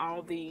repeating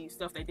all the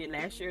stuff they did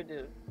last year.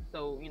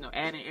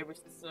 Adding every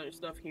sort of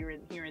stuff here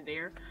and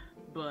there.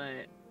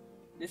 But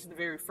this is the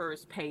very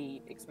first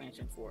paid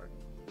expansion for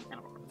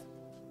Animal Crossing.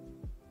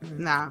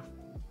 Nah.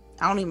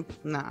 I don't even.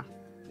 Nah.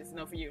 It's a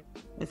no for you.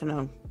 It's a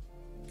no.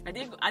 I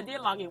did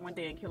log in one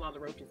day and kill all the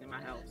roaches in my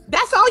house.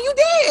 That's all you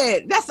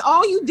did. That's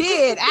all you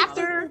did.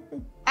 After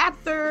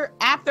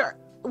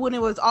when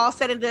it was all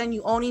said and done,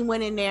 you only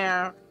went in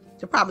there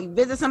to probably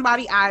visit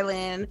somebody's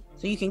island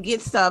so you can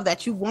get stuff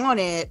that you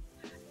wanted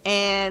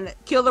and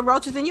kill the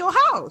roaches in your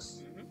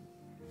house.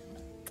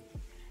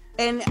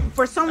 And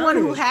for someone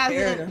who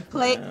hasn't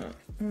played.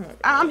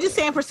 I'm just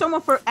saying if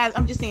someone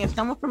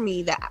for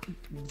me that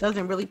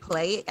doesn't really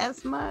play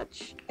as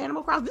much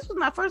Animal Crossing, this was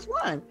my first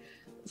one.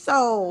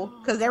 So,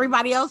 because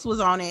everybody else was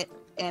on it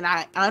and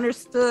I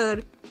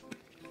understood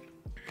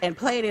and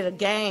played it a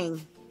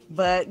game,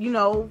 but you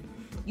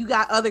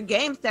got other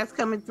games that's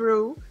coming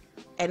through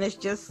and it's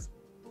just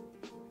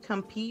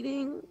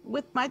competing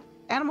with my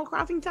Animal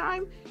Crossing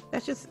time.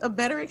 That's just a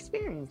better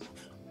experience.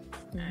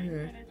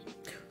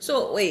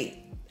 So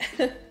wait.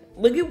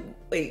 Boogie,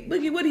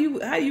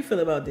 how do you feel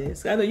about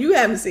this? I know you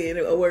haven't said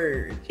a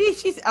word.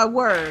 She's a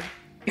word.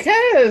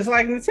 Because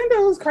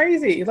Nintendo's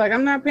crazy.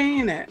 I'm not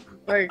paying it.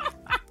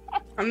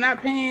 I'm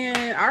not paying.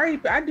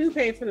 I do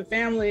pay for the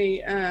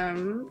family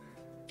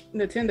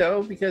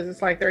Nintendo because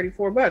it's like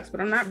 $34, but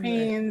I'm not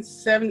paying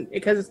 $7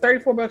 because it's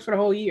 $34 for the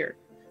whole year.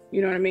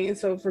 You know what I mean?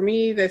 So for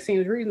me, that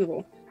seems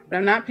reasonable. But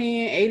I'm not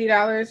paying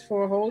 $80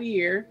 for a whole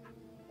year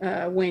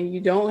when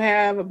you don't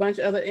have a bunch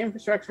of other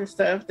infrastructure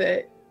stuff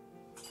that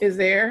is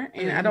there.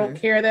 And I don't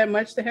care that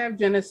much to have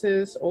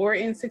Genesis or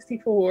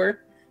N64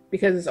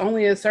 because it's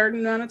only a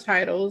certain amount of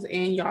titles.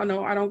 And y'all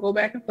know I don't go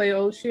back and play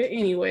old shit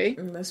anyway.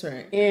 That's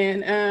right.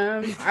 And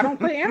I don't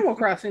play Animal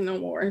Crossing no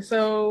more.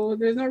 So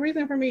there's no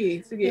reason for me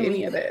to get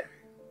any of that.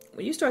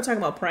 When you start talking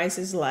about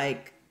prices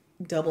like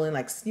doubling,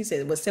 like you said,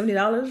 it was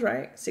 $70,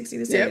 right? $60 to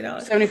 $70. Yep,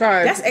 $75.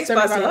 That's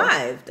Xbox $75.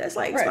 Live. That's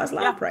like Xbox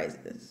Live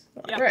prices.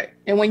 Right.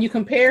 And when you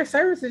compare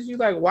services, you're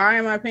like, why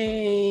am I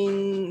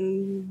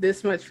paying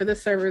this much for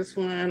this service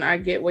when I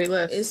get way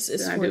less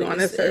than I do on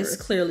this service?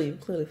 It's clearly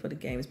for the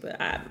games,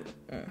 but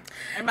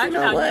imagine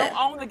how you don't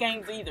own the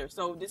games either.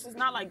 So this is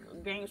not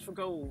like games for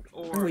gold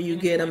or where you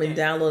get them and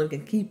download them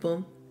and keep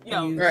them.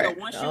 So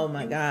once you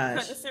cut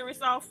the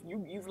series off,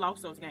 you've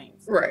lost those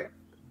games. Right.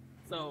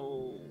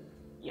 So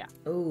yeah.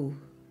 Ooh.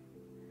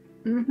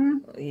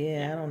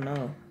 Yeah, I don't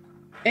know.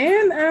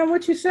 And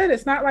what you said,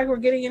 it's not like we're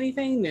getting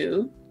anything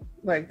new.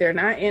 Like they're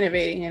not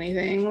innovating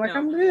anything. Like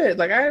I'm good.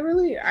 Like I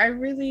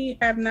really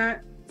have not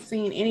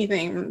seen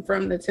anything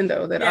from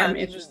Nintendo that I'm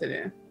interested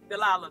in.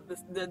 Delilah,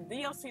 the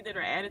DLC that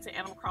are added to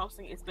Animal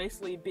Crossing is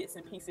basically bits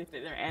and pieces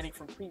that they're adding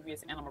from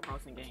previous Animal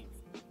Crossing games.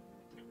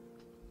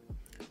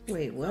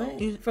 Wait,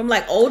 what? From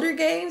like older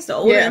games? The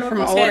older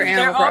Animal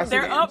Crossing?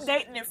 They're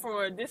updating it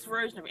for this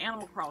version of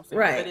Animal Crossing.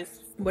 Right.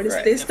 But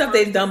it's stuff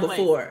they've done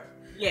before.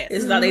 Yes.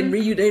 It's not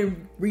they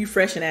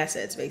refreshing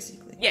assets,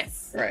 basically.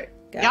 Yes. Right.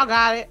 Y'all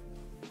got it.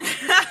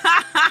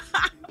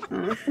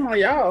 Come on,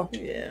 y'all.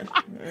 Yeah.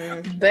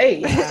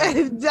 They.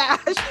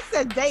 She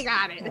said they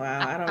got it.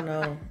 Wow, I don't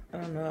know.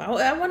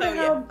 I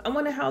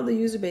wonder how the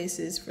user base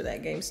is for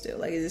that game still.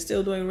 Like, is it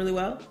still doing really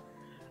well?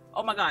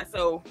 Oh my god!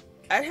 So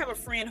I have a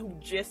friend who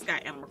just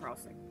got Animal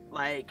Crossing,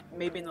 like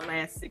maybe in the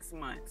last 6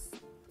 months.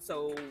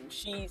 So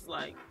she's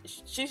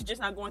just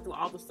not going through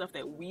all the stuff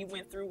that we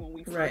went through when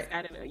we first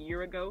got it a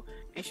year ago.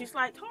 And she's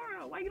like,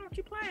 Tora, why don't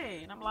you play?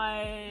 And I'm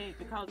like,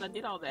 because I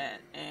did all that.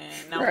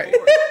 And now I'm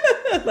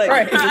bored.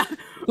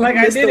 Like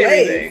I did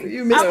everything.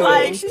 You missed I'm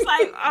like, she's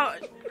like, oh,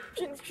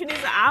 she needs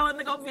an island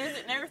to go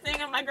visit and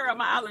everything. I'm like, girl,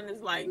 my island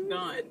is like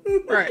done.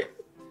 Right.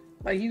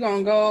 Like you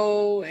gonna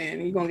go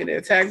and you gonna get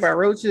attacked by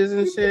roaches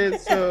and shit.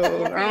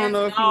 So I don't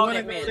know if you want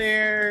to go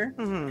there.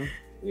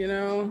 You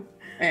know.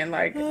 And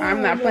like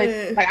I'm not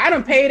playing. Like I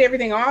done paid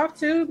everything off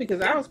too because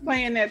I was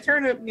playing that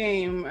turnip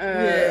game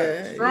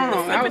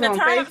strong. I was on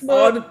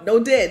Facebook. No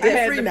debt. I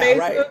had free the now,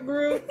 Facebook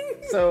group.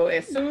 So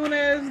as soon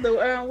as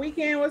the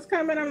weekend was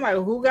coming, I'm like,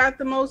 who got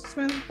the most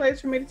expensive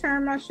place for me to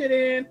turn my shit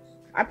in?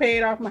 I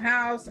paid off my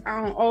house.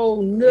 I don't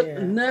owe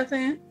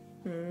nothing.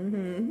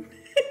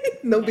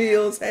 No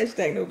bills.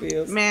 Hashtag no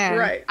bills. Man,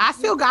 right. I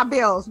still got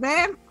bills,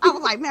 man. I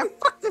was like, man,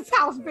 fuck this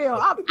house bill.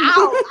 I'm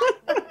out.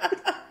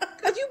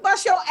 Cause you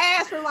bust your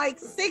ass for like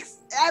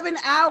 6-7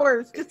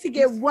 hours just to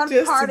get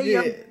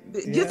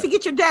to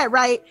get your debt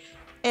right.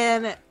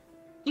 And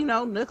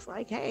Nook's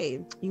like,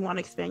 hey, you want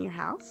to expand your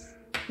house?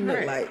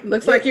 Right.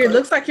 Looks like you're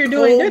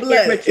doing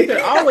good, but you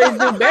could always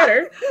do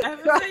better.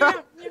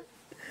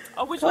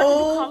 Oh, which one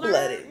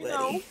color?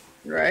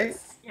 Right.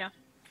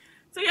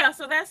 Yeah.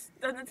 So that's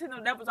the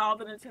Nintendo. That was all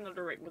the Nintendo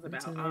Direct was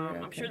about.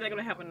 I'm sure they're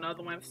gonna have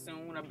another one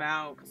soon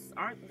about.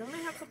 Don't they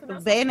have something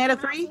else? Bayonetta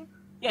 3.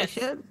 Yes.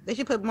 They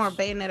should put more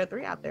Bayonetta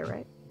 3 out there,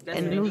 right?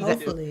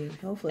 Hopefully.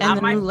 And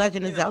the new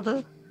Legend of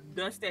Zelda.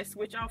 Dust that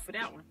switch off for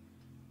that one.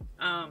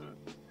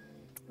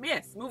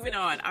 Yes. Moving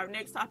on. Our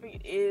next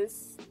topic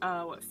is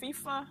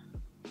FIFA.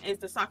 Is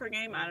the soccer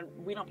game.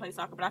 We don't play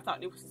soccer, but I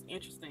thought it was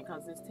interesting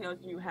because this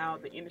tells you how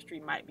the industry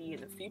might be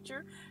in the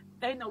future.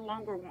 They no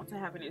longer want to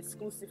have an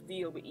exclusive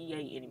deal with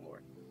EA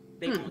anymore.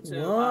 They want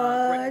to.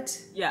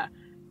 What?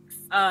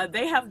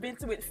 They have been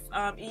with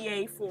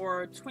EA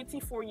for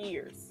 24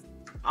 years.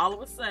 All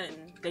of a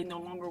sudden, they no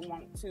longer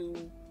want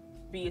to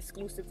be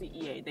exclusive to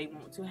EA. They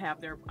want to have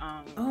their.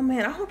 Oh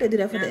man, I hope they do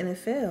that for the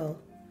NFL.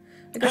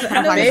 Because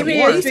maybe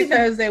it's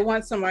because they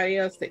want somebody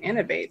else to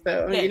innovate,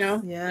 though.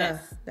 Yes. Yeah,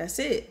 that's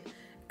it.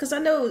 Because I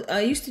know,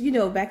 used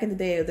to, back in the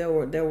day, there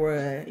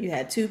were you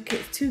had 2K,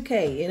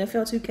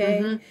 NFL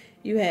 2K,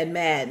 you had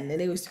Madden,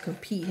 and they was to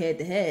compete head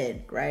to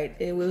head, right?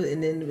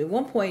 And then at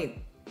one point,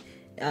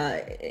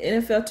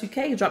 NFL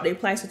 2K dropped their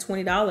price to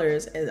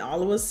 $20, and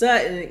all of a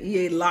sudden,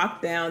 EA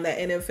locked down that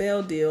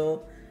NFL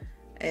deal,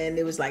 and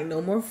it was like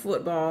no more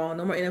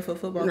NFL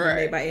football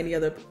made by any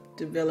other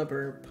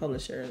developer,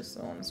 publisher,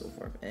 so on and so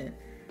forth, and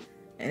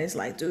it's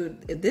like,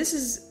 dude,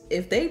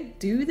 if they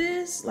do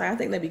this, like, I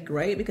think that'd be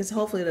great because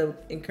hopefully it'll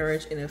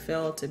encourage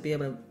NFL to be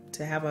able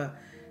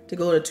to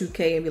go to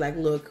 2K and be like,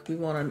 look, we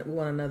want to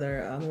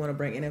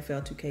bring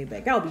NFL 2K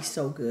back. That would be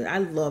so good. I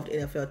loved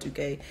NFL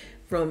 2K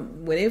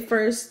from when it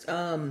first,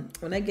 when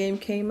that game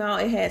came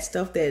out. It had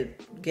stuff that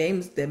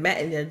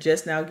Madden are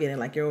just now getting,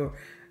 like you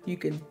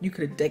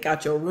could deck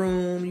out your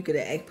room, you could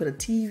put a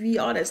TV,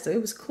 all that stuff.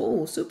 It was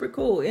cool, super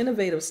cool,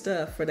 innovative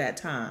stuff for that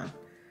time.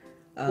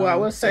 Well, I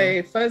will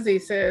say Fuzzy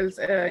says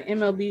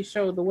MLB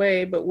showed the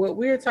way, but what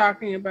we're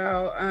talking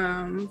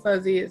about,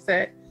 Fuzzy, is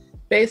that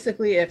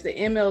basically if the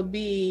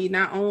MLB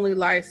not only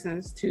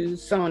licensed to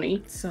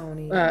Sony,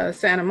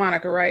 Santa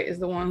Monica, right, is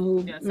the one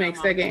who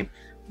makes that game,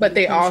 but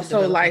they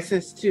also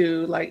licensed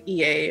to like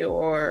EA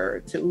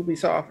or to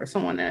Ubisoft or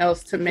someone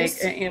else to make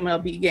an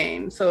MLB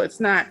game. So it's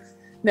not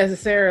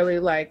necessarily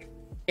like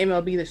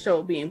MLB The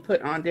Show being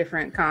put on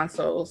different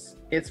consoles.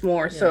 It's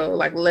more so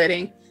like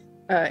letting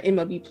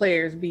MLB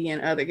players be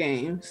in other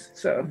games.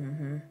 So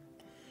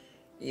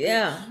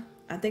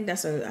I think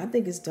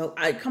it's dope.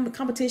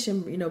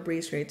 Competition,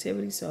 breeds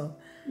creativity. So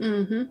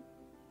I'm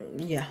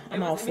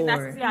all for it. Nice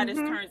to see how this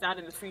turns out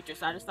in the future.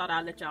 So I just thought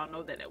I'd let y'all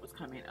know that it was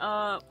coming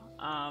up.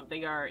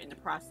 They are in the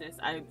process.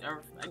 I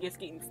guess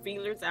getting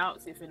feelers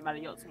out, see if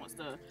anybody else wants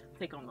to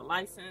take on the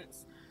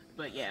license.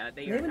 But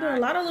they've been doing a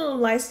lot of little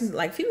license.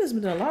 Like FIFA's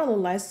been doing a lot of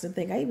little licensing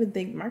things. I even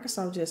think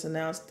Microsoft just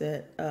announced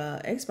that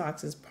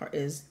Xbox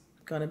is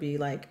going to be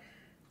like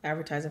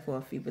advertising for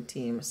a FIFA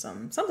team or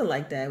something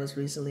like that. It was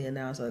recently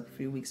announced like a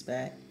few weeks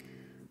back.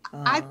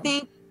 I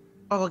think.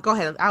 Oh, go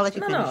ahead. I'll let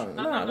you finish.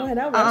 No, go ahead.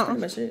 That was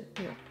pretty much it.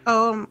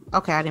 Yeah.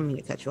 Okay, I didn't mean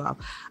to cut you off.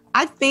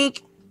 I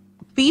think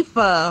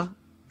FIFA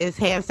is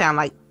hands down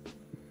like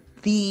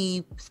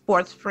the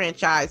sports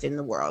franchise in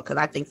the world because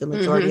I think the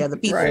majority of the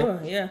people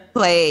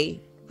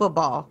play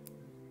football,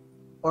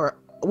 or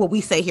what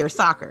we say here,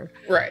 soccer.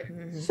 Right.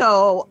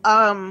 So,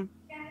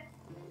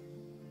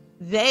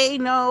 they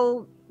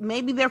know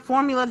maybe their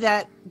formula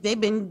that they've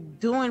been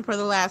doing for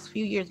the last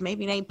few years,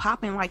 maybe they ain't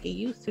popping like it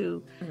used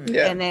to.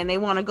 And then they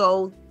want to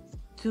go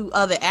to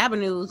other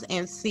avenues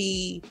and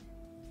see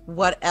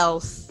what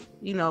else,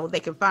 they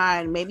can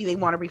find. Maybe they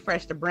want to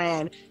refresh the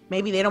brand.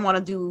 Maybe they don't want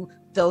to do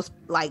those,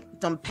 like,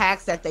 some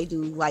packs that they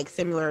do, like,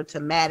 similar to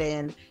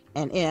Madden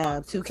and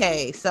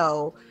 2K.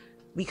 So,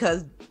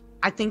 because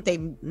I think they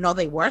know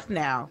their worth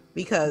now,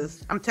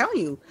 because I'm telling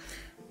you,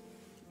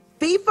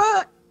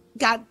 FIFA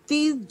got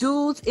these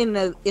dudes in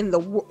the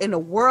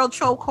world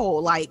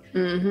chokehold, like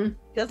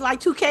just like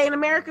 2K in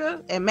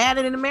America and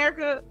Madden in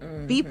America.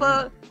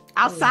 FIFA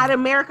outside of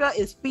America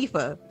is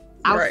FIFA.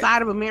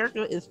 Outside of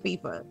America is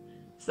FIFA.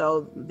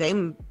 So they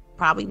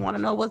probably want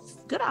to know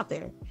what's good out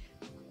there.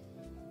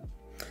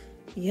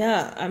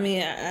 Yeah, I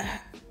mean,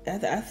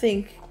 I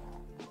think,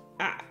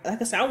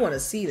 like I said, I want to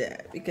see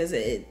that because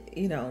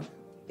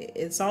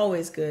it's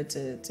always good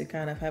to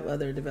kind of have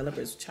other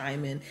developers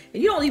chime in,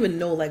 and you don't even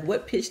know like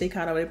what pitch they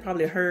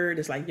probably heard.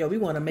 It's like, yo, we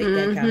want to make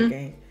that kind of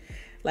game.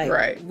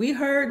 Like we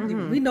heard,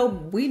 we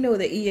know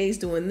that EA's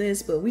doing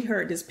this, but we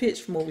heard this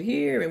pitch from over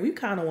here, and we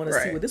kind of want to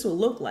see what this will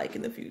look like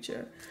in the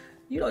future.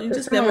 You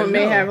just never know.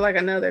 May have like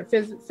another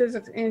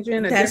physics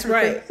engine. That's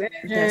right. Engine,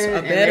 that's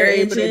a better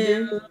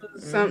engine. To do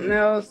something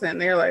else, and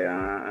they're like,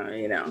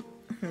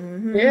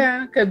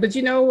 yeah. But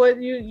you know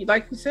what? You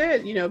like you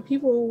said,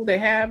 people they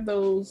have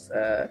those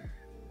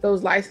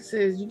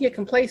licenses. You get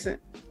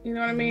complacent. You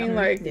know what I mean?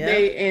 Like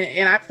they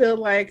and I feel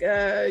like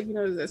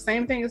the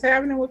same thing is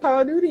happening with Call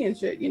of Duty and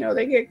shit.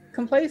 They get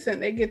complacent.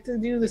 They get to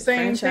do the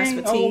same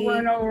thing over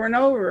and over and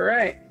over,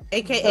 right?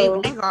 AKA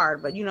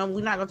Vanguard, but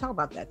we're not gonna talk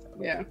about that.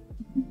 Yeah.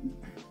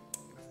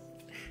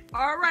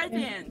 All right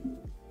then.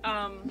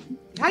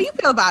 How you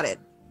feel about it?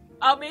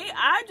 I'm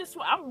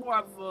more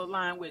of a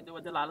line with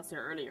what Delilah said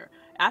earlier.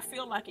 I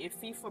feel like if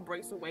FIFA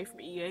breaks away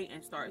from EA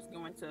and starts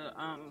going to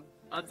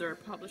other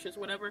publishers,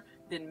 whatever,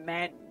 then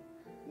Madden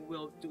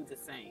will do the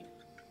same,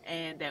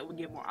 and that will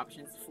give more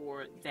options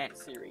for that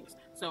series.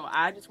 So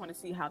I just want to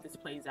see how this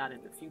plays out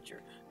in the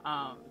future,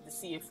 to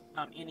see if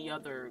any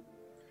other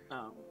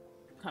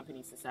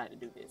companies decide to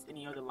do this,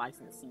 any other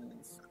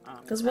licensees.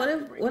 Because what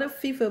if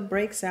FIFA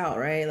breaks out,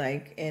 right?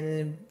 Like,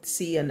 and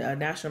see a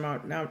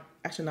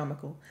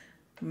astronomical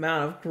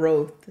amount of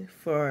growth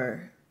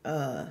for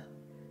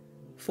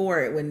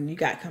it when you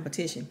got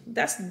competition.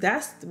 That's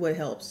what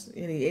helps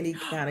any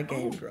kind of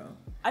game grow.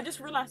 I just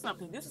realized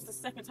something. This is the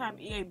second time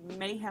EA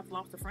may have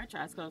lost a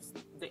franchise because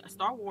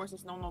Star Wars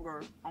is no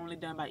longer only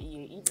done by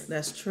EA either.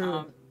 That's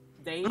true.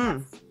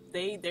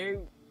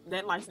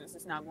 That license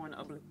is now going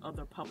to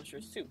other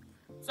publishers too.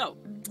 So,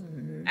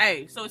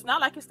 so it's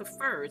not like it's the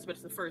first, but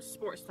it's the first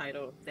sports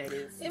title that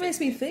is. It makes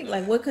me think,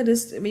 like, what could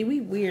this? I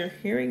mean, we are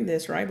hearing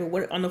this, right? But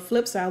what on the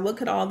flip side, what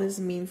could all this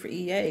mean for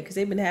EA? Because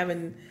they've been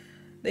having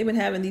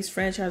these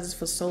franchises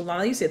for so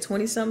long. You said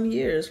 20-something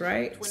years,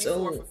 right?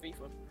 24 for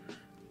FIFA.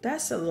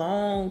 That's a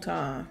long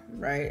time,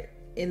 right?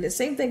 And the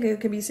same thing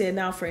can be said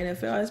now for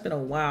NFL. It's been a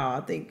while.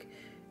 I think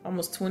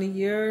almost 20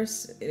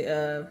 years.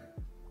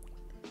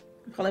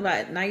 Probably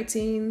about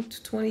 19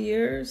 to 20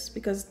 years,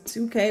 because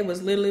 2K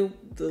was literally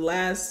the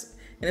last.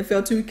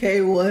 NFL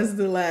 2K was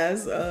the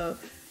last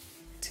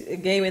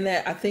game in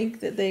that I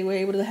think that they were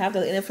able to have the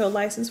NFL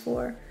license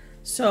for.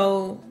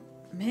 So,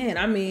 man,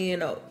 I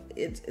mean,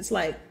 it's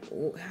like,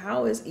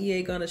 how is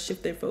EA gonna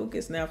shift their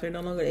focus now if they're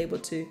no longer able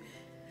to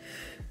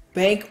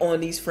bank on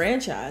these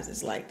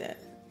franchises like that?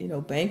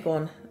 Bank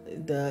on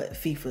the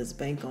FIFAs,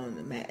 bank on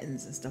the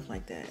Maddens and stuff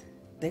like that.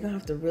 They're gonna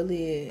have to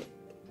really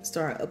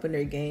start upping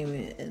their game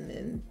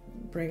and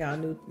bring out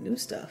new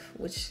stuff,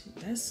 which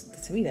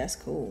to me that's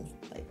cool.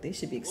 Like they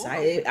should be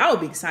excited. I would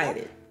be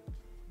excited.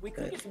 We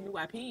could get some new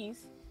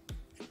IPs.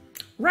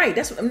 Right.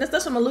 That's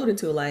what I'm alluding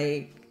to.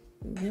 Like,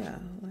 yeah.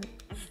 Like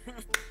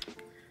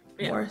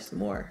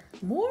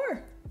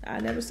more. I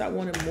never stopped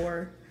wanting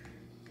more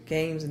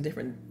games and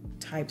different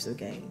types of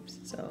games.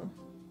 So,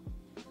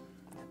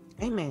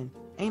 amen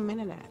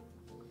to that.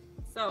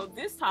 So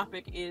this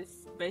topic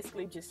is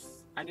basically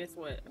just, I guess,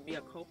 what be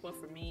a culpa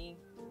for me.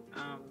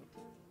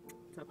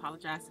 To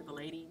apologize to the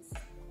ladies.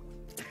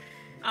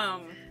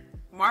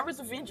 Marvel's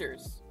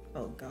Avengers.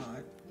 Oh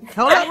God.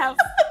 I have.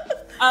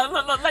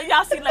 Look,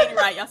 y'all see lady,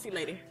 right? Y'all see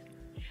lady.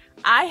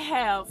 I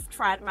have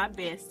tried my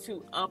best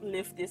to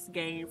uplift this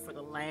game for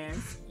the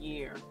last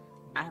year.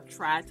 I have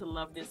tried to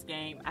love this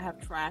game. I have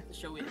tried to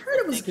show it. I heard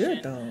it was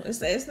good though.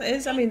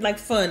 It's I mean, like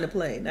fun to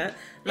play.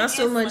 Not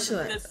so much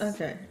like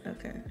okay.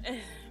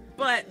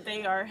 But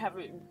they are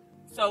having.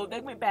 So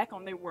they went back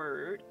on their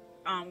word.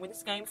 When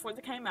this game before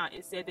it came out,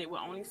 it said they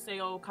would only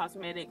sell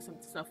cosmetics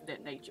and stuff of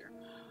that nature.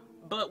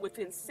 But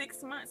within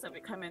 6 months of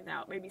it coming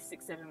out, maybe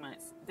 6-7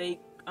 months, they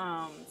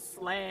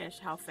slash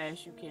how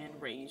fast you can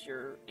raise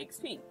your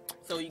XP.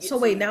 So you get. So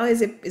wait, now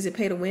is it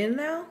pay to win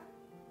now?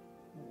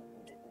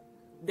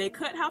 They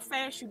cut how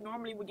fast you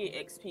normally would get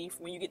XP.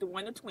 When you get to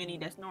 1 to 20,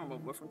 that's normal.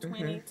 But from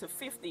 20 to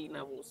 50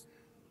 levels,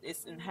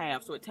 it's in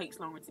half, so it takes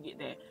longer to get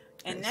that.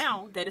 And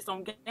now that it's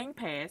on Game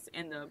Pass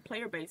and the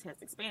player base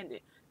has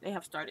expanded, they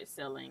have started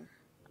selling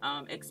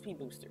XP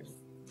boosters.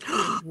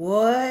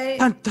 What?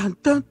 Dun, dun,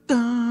 dun,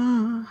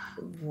 dun.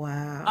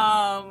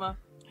 Wow.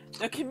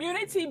 The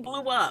community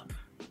blew up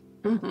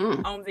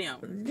on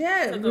them.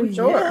 Yeah, I'm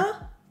sure.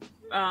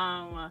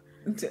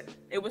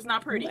 It was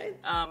not pretty.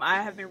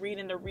 I have been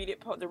reading the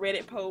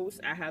Reddit posts.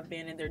 I have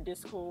been in their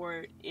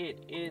Discord.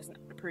 It is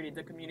not pretty.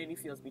 The community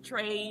feels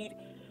betrayed,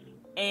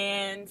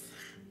 and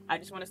I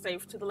just want to say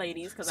to the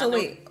ladies because I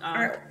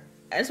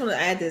just want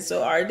to add this.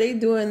 So, are they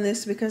doing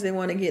this because they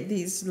want to get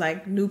these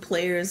like new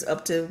players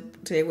up to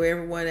where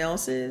everyone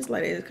else is?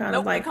 Like it's kind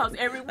of like because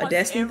a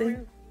Destiny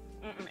thing.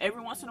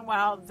 Every once in a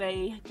while,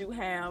 they do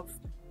have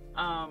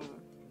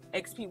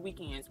XP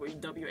weekends where you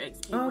double your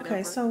XP. Okay,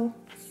 whatever. so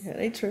yeah,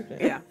 they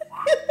tripping. Yeah,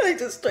 they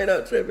just straight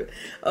up tripping.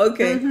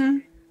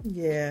 Okay,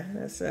 yeah,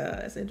 that's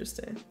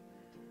interesting.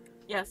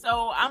 Yeah,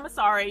 so I'm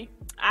sorry.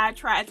 I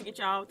tried to get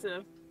y'all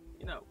to,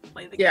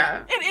 play the game.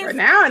 Yeah. It is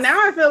now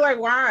I feel like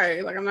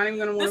why? Like I'm not even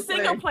gonna want to play.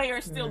 The single player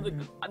is still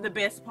the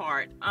best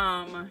part.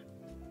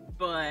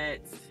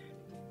 But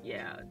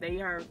yeah,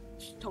 they are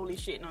totally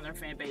shitting on their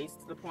fan base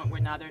to the point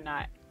where now they're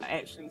not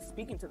actually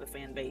speaking to the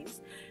fan base,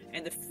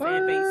 and the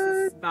fan base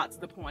is about to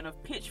the point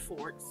of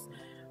pitchforks.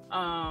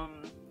 What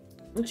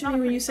you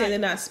mean when you say they're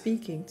not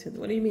speaking to?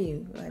 What do you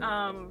mean? Like,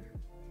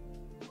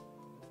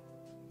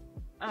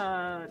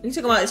 you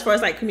talking about as far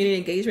as like community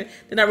engagement?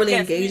 They're not really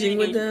engaging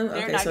with them.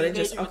 Okay, so they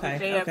just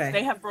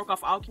they have broke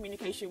off all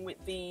communication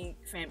with the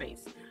fan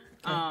base.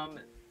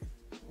 Okay.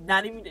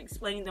 Not even to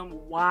explain them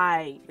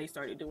why they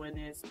started doing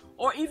this,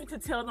 or even to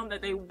tell them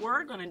that they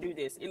were going to do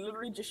this. It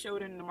literally just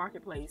showed in the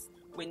marketplace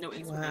with no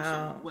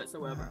explanation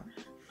whatsoever.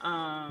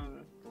 Wow.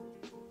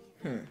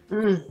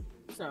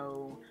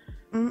 So,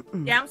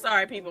 yeah, I'm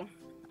sorry, people.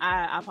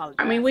 I apologize.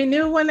 I mean, we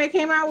knew when they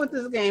came out with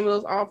this game, it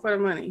was all for the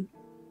money.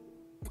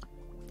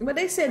 But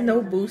they said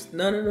no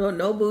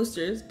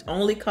boosters,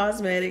 only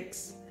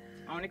cosmetics.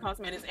 Only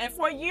cosmetics. And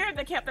for a year,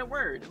 they kept their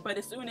word. But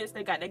as soon as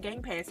they got their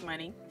Game Pass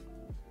money,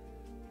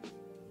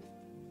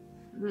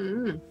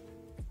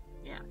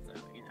 yeah, so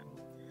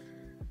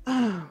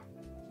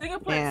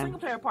single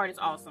player part is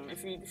awesome.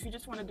 If you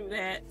just want to do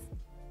that,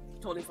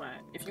 totally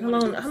fine. If you how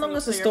long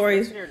does the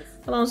story take?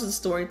 How long does the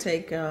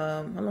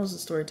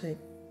story take?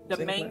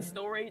 The main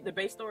story, the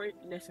base story,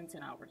 less than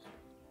 10 hours.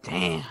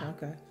 Damn.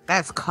 Okay.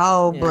 That's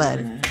cold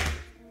blooded. Yeah.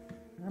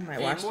 I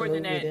might watch more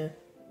the movie then.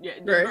 Yeah,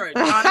 right.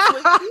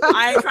 Honestly,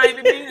 I ain't trying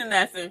to be mean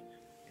nothing.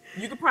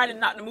 You could probably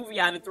knock the movie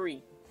out of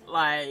 3.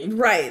 Like,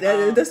 right,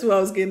 that's what I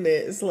was getting at.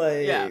 It's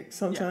like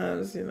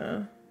sometimes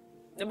the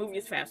movie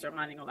is faster. I'm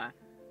not even gonna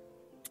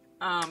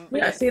lie.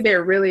 But I see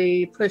they're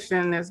really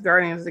pushing this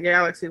Guardians of the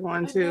Galaxy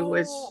one too,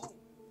 which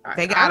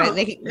they got it.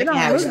 They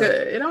don't look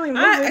good. It don't even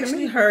look I good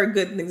actually heard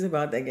good things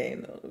about that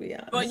game though. To be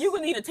honest, but you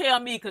would need to tell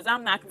me because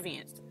I'm not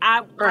convinced.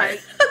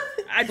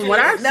 What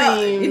I've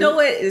seen, you know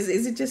what? Is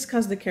it just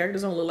because the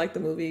characters don't look like the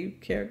movie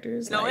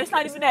characters? No, it's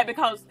not even that,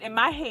 because in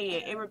my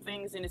head,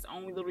 everything's in its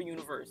own little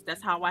universe.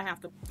 That's how I have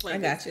to play. I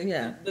got you.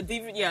 Yeah.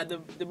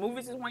 The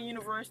movies is one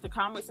universe. The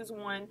comics is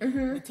one.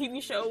 The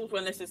TV shows,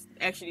 well, let's just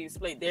actually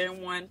display, they're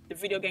in one. The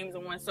video games are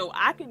one. So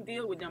I can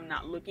deal with them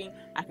not looking.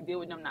 I can deal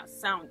with them not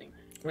sounding.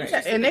 Right.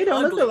 Yeah, and they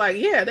don't look like.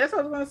 Yeah, that's what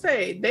I was gonna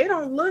say. They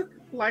don't look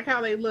like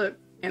how they look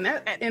in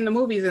the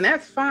movies, and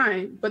that's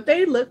fine. But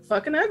they look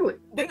fucking ugly.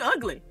 They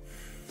ugly.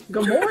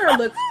 Gamora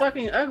looks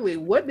fucking ugly.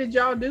 What did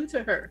y'all do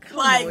to her? Come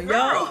on,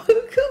 y'all. Come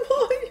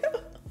on,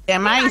 y'all.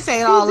 Damn, I ain't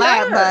say all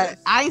that, but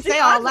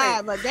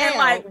damn. And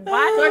like,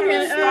 why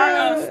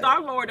is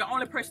Star-Lord the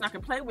only person I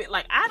can play with?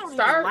 Like, I don't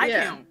even like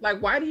him.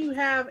 Like, why do you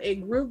have a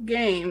group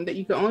game that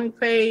you can only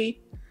play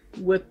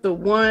with the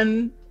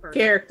one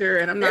character,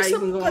 and I'm not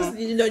even going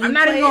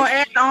to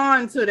add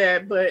on to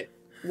that. But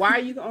why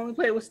you can only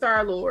play with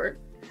Star-Lord,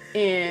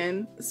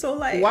 and so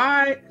like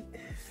why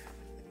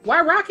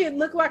Rocket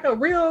look like a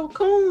real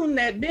coon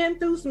that been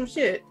through some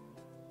shit?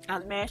 I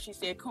was mad she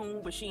said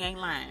coon, but she ain't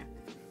lying.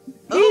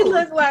 He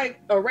looked like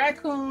a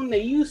raccoon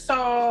that you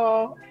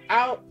saw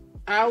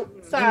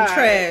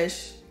outside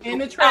in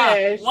the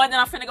trash. One that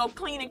I'm finna go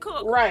clean and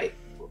cook. Right.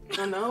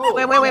 I know.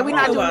 Wait. We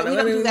don't do that. We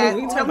don't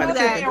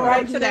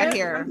do that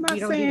here.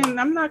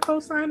 I'm not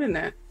co-signing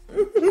that.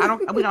 We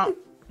don't.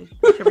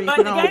 But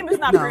the game is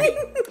not pretty.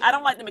 I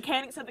don't like the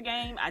mechanics of the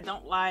game. I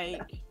don't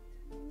like.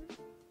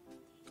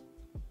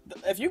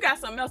 If you got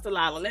something else,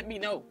 Delilah, let me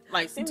know.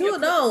 Like,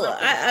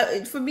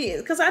 for me,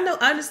 because I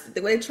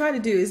understand what they try to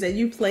do is that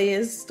you play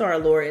as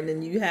Star-Lord, and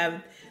then you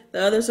have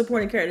the other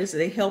supporting characters that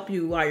they help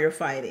you while you're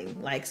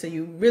fighting. Like, so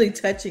you're really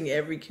touching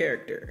every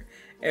character,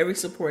 every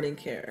supporting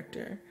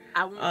character.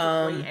 I want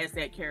to play as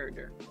that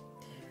character.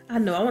 I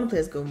know I want to play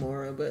as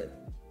Gamora, but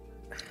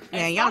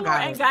y'all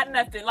ain't got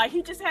nothing. Like,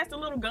 he just has the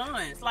little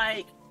guns.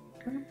 Like,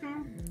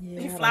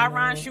 he fly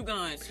around, shoot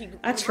guns.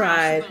 I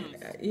tried.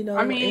 You know,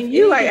 I mean,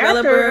 you like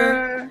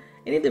after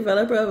any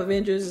developer of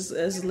Avengers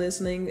is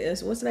listening.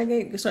 What's that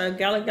game? Sorry,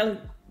 Guardians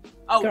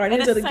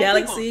of the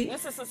Galaxy.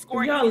 This is a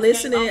Square. If y'all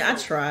listening, I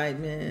tried,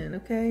 man.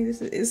 Okay,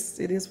 it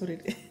is what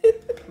it is.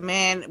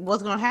 Man,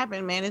 what's gonna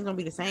happen, man? It's gonna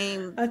be the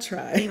same. I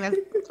tried.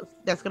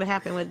 That's gonna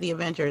happen with the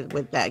Avengers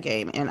with that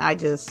game, and I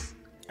just.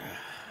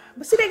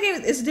 But see, that game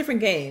is a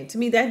different game. To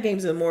me, that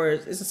game's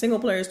it's a single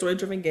player story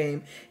driven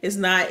game. It's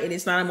not an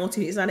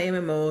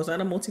MMO. It's not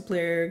a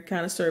multiplayer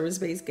kind of service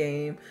based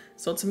game.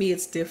 So to me,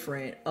 it's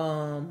different.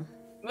 Well,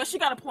 she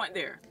got a point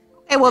there.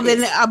 Hey, well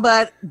then,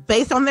 but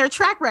based on their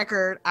track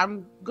record,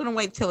 I'm gonna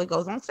wait till it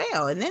goes on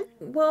sale, and then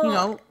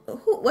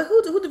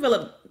who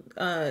developed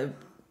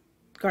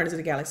Guardians of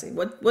the Galaxy?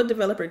 What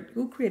developer?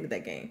 Who created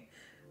that game?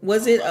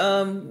 Was it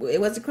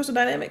Crystal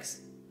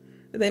Dynamics?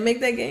 Did they make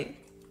that game?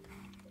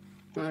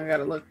 I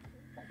gotta look.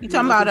 You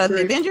talking about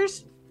the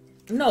Avengers?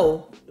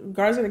 No,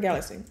 Guardians of the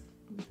Galaxy.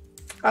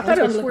 I thought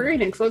it was Square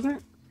Enix, wasn't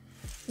it?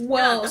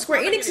 Well,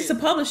 Square Enix is a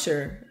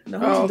publisher. No,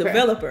 who's a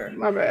developer?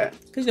 My bad.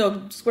 Because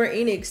Square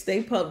Enix,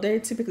 they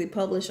typically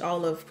publish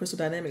all of Crystal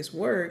Dynamics'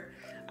 work.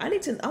 I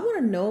want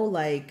to know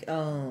like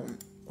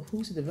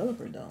who's the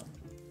developer though.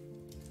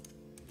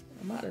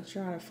 I'm about to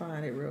try to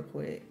find it real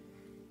quick.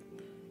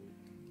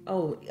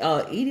 Oh,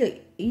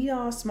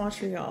 EOS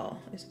Montreal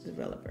is the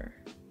developer.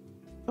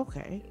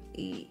 Okay.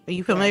 Are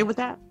you familiar with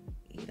that?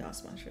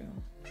 EOS Montreal.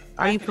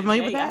 Are you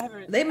familiar with that?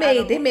 They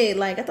made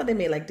like I thought they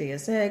made like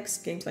Deus Ex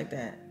games like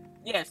that.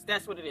 Yes,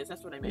 that's what it is.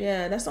 That's what they made.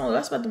 Yeah, that's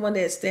about the one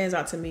that stands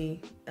out to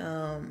me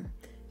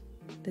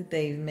that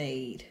they've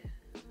made.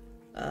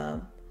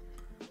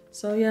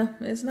 So yeah,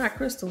 it's not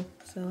Crystal.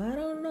 So I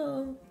don't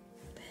know.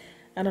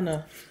 I don't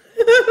have.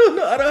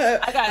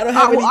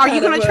 Are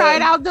you gonna try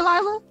it out,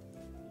 Delilah?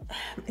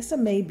 It's a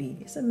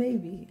maybe.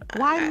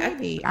 Why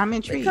maybe? I'm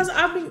intrigued because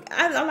I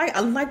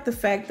like the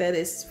fact that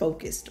it's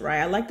focused,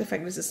 right? I like the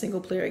fact that it's a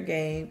single player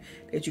game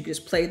that you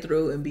just play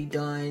through and be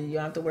done. You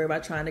don't have to worry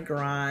about trying to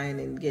grind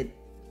and get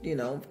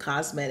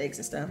cosmetics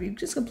and stuff. You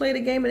just can play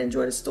the game and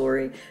enjoy the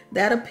story.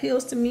 That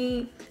appeals to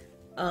me.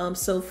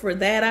 So for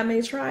that, I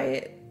may try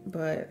it.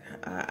 But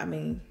I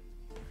mean,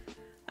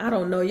 I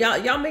don't know.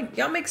 Y'all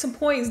make some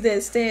points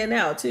that stand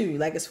out too.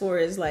 Like as far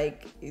as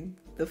like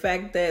the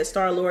fact that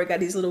Star-Lord got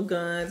these little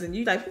guns and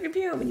you like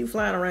pew and you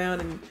flying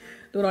around and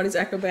doing all these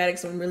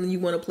acrobatics and really you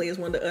want to play as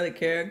one of the other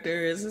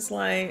characters. It's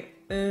like,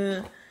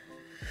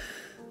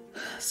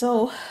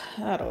 so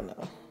I don't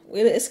know.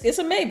 It's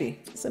a maybe.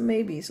 It's a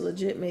maybe. It's a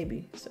legit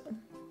maybe. So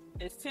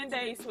it's 10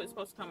 days so it's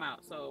supposed to come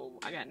out. So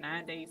I got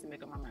 9 days to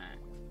make up my mind.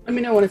 Let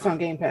me know when it's on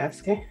Game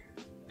Pass, okay?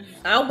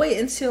 I'll wait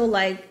until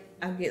like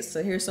I get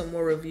to hear some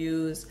more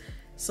reviews,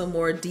 some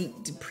more deep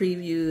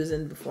previews,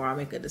 and before I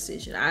make a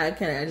decision. I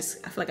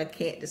feel like I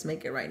can't just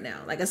make it right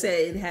now. Like I said,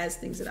 it has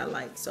things that I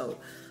like, so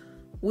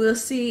we'll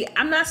see.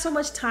 I'm not so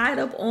much tied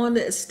up on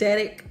the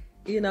aesthetic,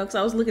 because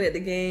I was looking at the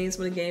games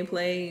when the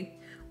gameplay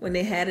when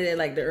they had it at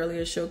like the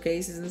earlier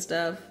showcases and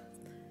stuff.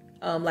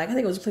 Like I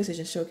think it was a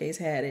PlayStation Showcase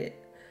had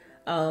it.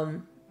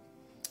 And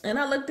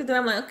I looked at it,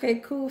 I'm like, okay,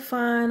 cool,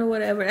 fine, or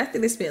whatever. I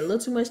think they spent a little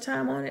too much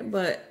time on it,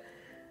 but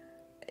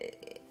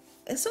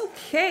it's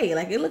okay.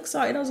 Like it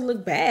doesn't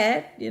look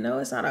bad,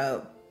 it's not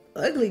a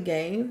ugly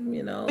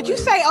game, But you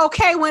say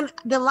okay when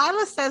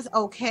Delilah says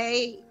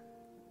okay,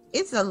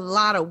 it's a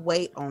lot of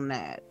weight on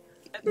that.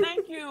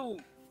 Thank you.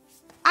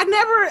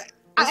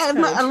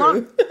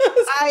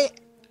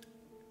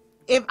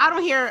 If I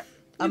don't hear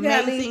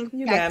amazing,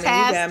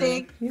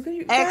 fantastic,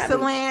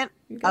 excellent,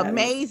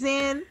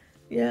 amazing,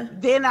 yeah,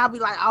 then I'll be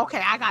like,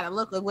 okay, I gotta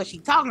look at what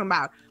she's talking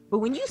about. But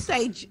when you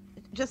say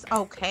just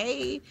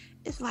okay,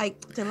 it's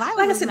like Delilah.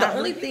 Like I said, the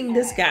only thing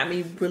that's got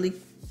me really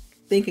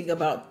thinking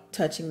about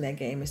touching that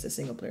game is the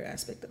single player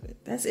aspect of it.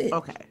 That's it.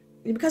 Okay.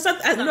 Because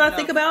I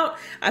think about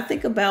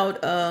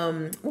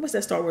what was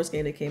that Star Wars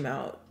game that came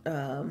out?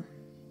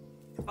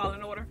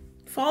 Fallen Order.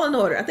 Fallen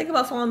Order. I think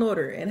about Fallen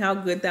Order and how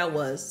good that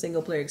was.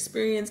 Single player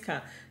experience,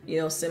 kind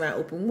of,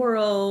 semi-open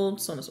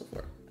world, so on and so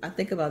forth. I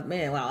think about,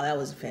 man, wow, that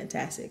was a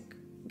fantastic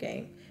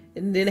game.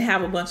 It didn't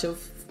have a bunch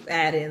of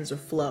add-ins or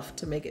fluff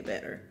to make it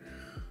better.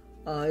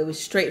 It was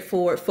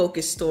straightforward,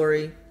 focused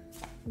story.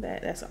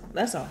 That's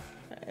all.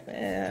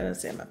 I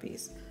say my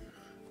piece.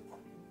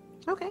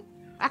 Okay.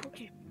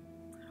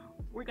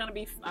 We're gonna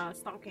be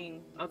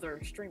stalking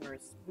other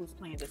streamers who's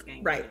playing this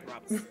game. Right.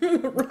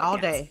 All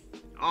day.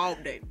 We're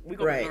gonna be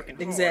working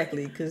hard.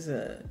 Exactly. Because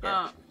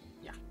yeah.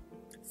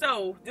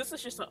 So this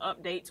is just an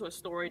update to a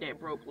story that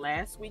broke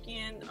last week.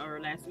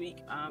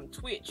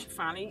 Twitch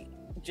finally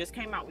just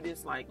came out with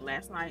this like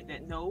last night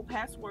that no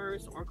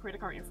passwords or credit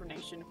card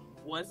information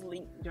was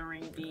leaked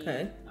during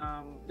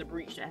the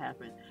breach that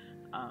happened.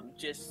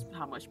 Just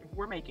how much people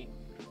were making.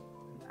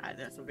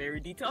 That's a very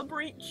detailed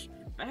breach,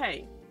 but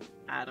hey,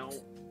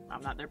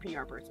 I'm not their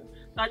PR person,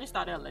 so I just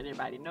thought I'd let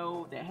everybody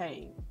know that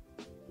hey,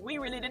 we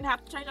really didn't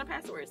have to change our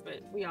passwords,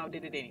 but we all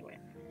did it anyway.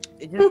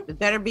 It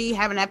better be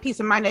having that peace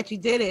of mind that you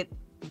did it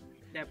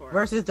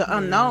versus the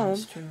unknown,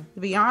 to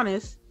be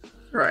honest.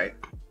 Right.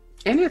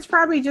 And it's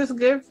probably just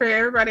good for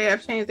everybody to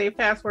have changed their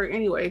password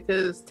anyway,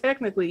 because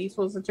technically you're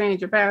supposed to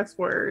change your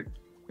password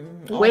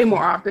way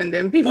more often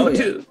than people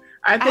do.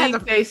 I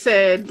think they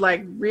said,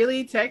 like,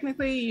 really,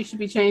 technically, you should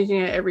be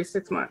changing it every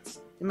 6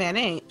 months. Man,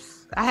 I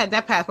had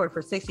that password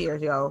for 6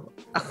 years, yo.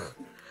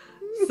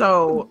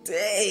 So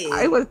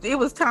it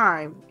was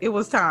time. It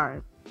was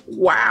time.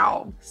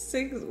 Wow.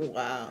 6.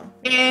 Wow.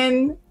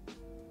 And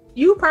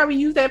you probably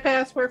use that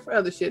password for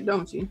other shit,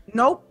 don't you?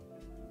 Nope.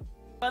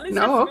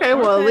 No. Okay.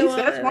 Well, at least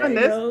that's one.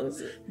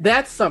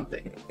 That's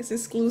something. It's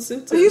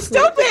exclusive to you.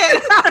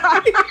 Stupid.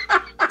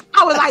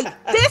 I was like,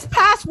 this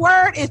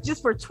password is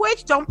just for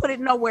Twitch. Don't put it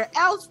nowhere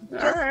else.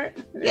 All right.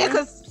 Yeah,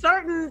 because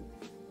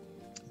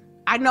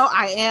I know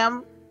I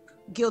am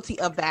guilty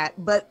of that,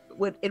 but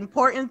with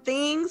important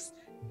things,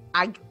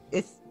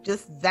 it's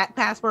just that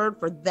password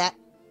for that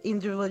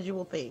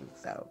individual thing.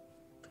 So,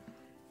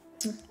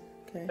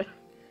 okay.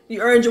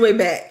 You earned your way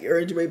back. Yeah.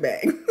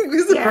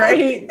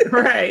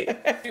 Right.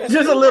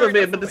 Just a little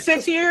bit, but the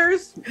 6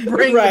 years,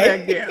 bring it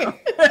back down.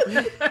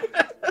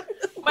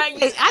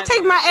 Hey, I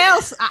take my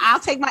L's. I'll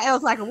take my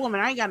L's like a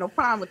woman. I ain't got no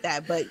problem with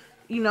that. But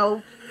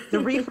the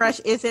refresh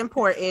is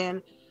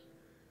important.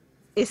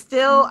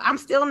 I'm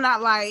still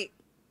not like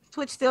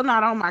Twitch. Still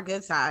not on my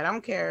good side. I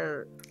don't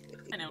care.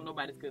 I know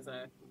nobody's good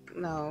side.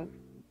 No.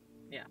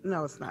 Yeah.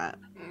 No, it's not.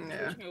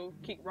 Yeah. Twitch will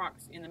kick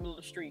rocks in the middle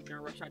of the street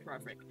during rush hour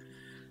traffic.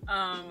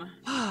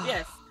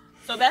 Yes.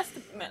 So that's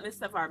the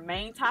list of our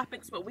main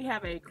topics, but we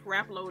have a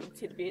crap load of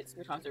tidbits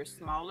because they're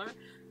smaller.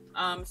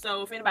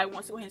 So if anybody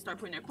wants to go ahead and start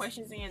putting their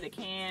questions in, they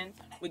can.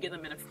 We get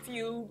them in a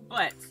few,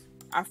 but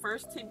our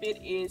first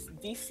tidbit is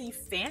DC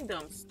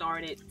fandom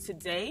started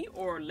today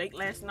or late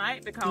last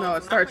night because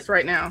it starts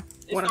right now.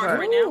 It starts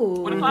right now.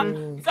 1 o'clock.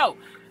 So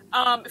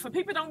for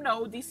people who don't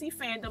know, DC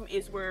fandom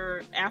is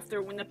where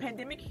when the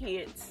pandemic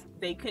hit,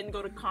 they couldn't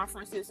go to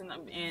conferences and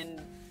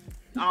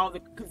all the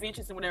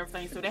conventions and whatever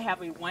thing. So they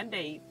have a one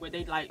day where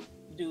they like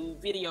do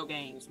video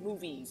games,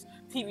 movies,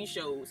 TV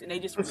shows, and they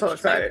just I'm so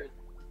excited.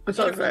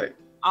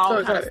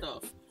 All kind of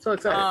stuff. So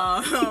excited.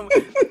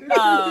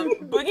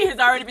 Boogie has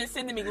already been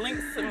sending me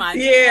links to my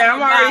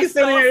I'm already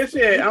sending her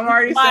shit. I'm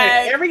already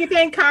saying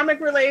everything comic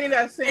related.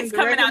 I send it's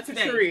coming out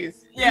today.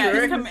 Series. Yeah,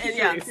 it's coming.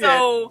 Yeah.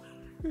 So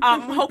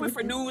I'm hoping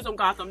for news on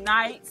Gotham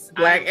Knights,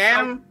 Black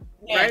Adam.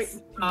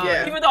 Yes.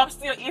 Right? Even though I'm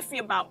still iffy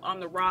about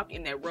The Rock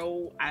in that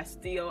role, I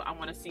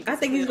want to see. I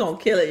think he's gonna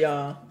kill it,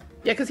 y'all.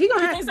 Yeah, because he's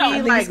gonna have to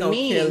be like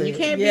mean. You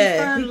can't be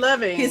fun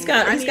loving. He's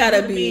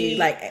gotta be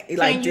like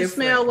can you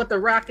smell what the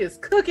Rock is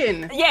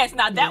cooking? Yes,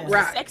 now that was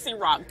a sexy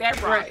Rock. That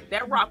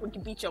Rock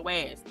would beat your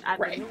ass.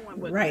 Right.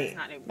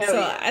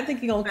 So I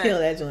think he's gonna kill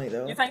that joint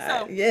though. You think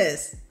so?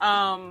 Yes.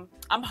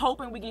 I'm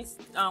hoping we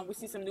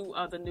see some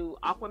the new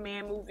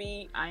Aquaman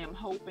movie. I am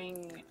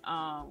hoping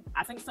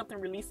I think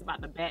something released about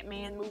the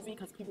Batman movie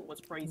because people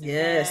was praising.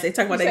 Yes, they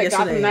talked about that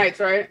yesterday. Gotham Knights,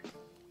 right?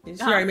 She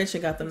already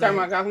mentioned Gotham Knights. Talking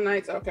about Gotham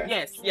Knights, okay.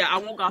 Yes, yeah, I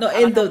want Gotham. No,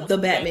 in the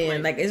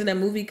Batman, like, isn't that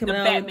movie coming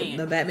out?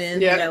 The Batman.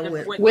 Yeah,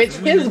 which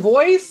his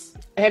voice.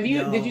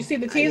 Did you see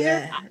the teaser?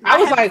 Yeah. I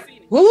was like,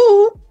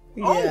 whoo.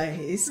 Yeah,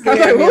 it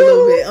scared me a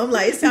little bit. I'm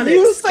like, it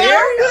sounded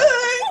scary.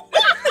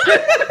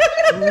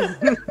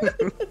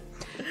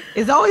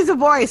 It's always a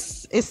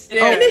voice. And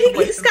then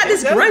he's got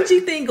this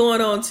grungy thing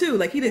going on too.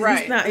 Like he's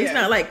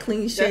not like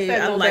clean shaved.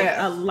 I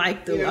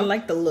like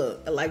the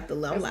look. I'm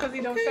because he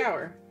don't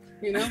shower.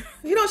 You know,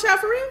 you don't shower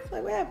for real?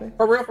 Like what happened?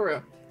 For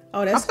real.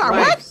 Oh, that's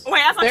what?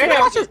 Wait, I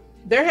thought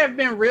there have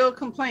been real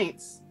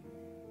complaints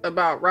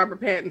about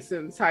Robert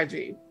Pattinson's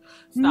hygiene.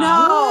 No,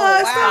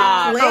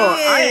 wow.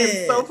 I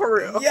am so for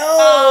real. Yo,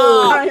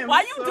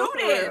 why you do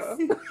this?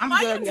 I'm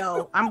good,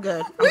 yo. I'm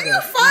good. Where you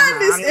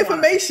find this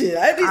information?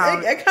 I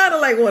kind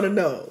of like want to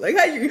know, like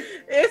how you.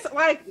 It's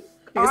like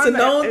it's a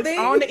known thing. It's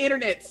on the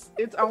internet.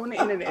 It's on the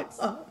internet.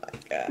 Oh my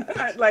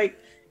god!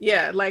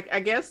 like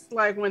I guess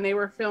like when they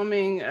were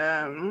filming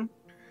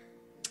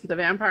the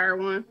vampire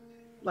one,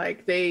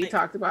 Like they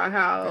talked about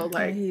how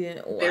like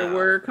Wow. there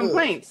were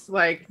complaints.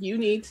 Like you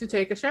need to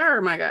take a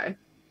shower, my guy.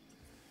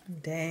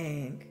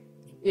 Dang.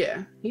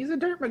 Yeah, he's a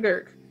dirt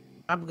McGurk.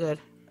 I'm good.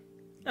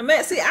 I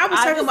mean, see, I was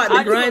talking about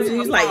the grunge, and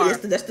he's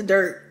like, that's the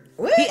dirt.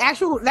 What? That's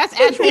actual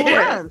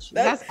grunge.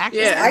 That's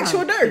actual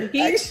actual dirt.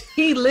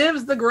 He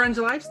lives the grunge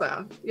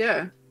lifestyle.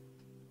 Yeah.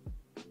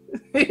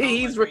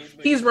 he's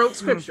wrote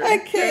scripture. I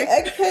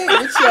can't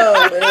with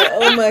y'all, man.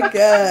 Oh my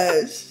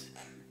gosh.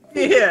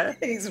 Yeah.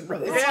 He's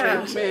wrote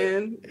scripture.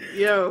 Man.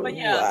 Yo. But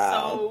yeah,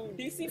 wow. so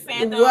DC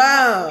fandom.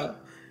 Wow.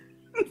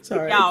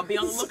 Sorry. Y'all be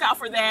on the lookout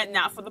for that,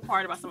 not for the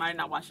part about somebody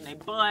not washing their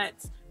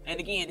butts. And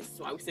again, this is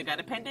why we still got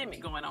a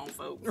pandemic going on,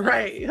 folks.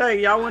 Right.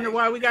 Hey, y'all wonder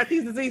why we got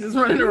these diseases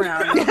running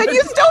around.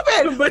 You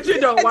stupid. But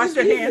you don't wash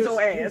your hands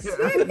or ass.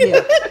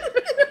 Yeah.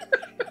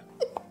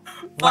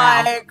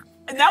 Like,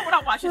 now when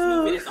I watch this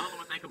movie, that's all I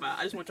want to think about.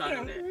 I just want y'all to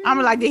know that.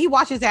 I'm like, did he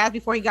wash his ass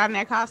before he got in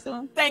that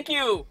costume? Thank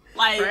you.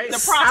 Like, Right? the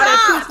How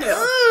that process. suit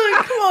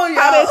smell? Come on,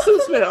 How that y'all.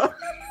 suit smell?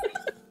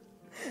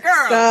 Girl.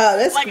 Stop.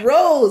 That's like,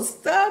 gross.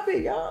 Stop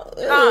it, y'all.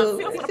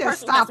 feel for the Just person who has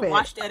stop to it.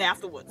 watch that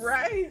afterwards.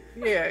 Right?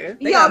 Yeah. They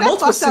Yo, got that's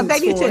multiple fucked up. They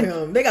suits need for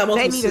to- him. They got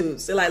multiple need to-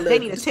 suits. They're like, look, They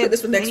need a just tip. put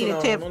this one They next need one a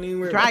on. tip. Don't even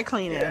worry Dry about it.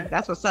 cleaning. Yeah.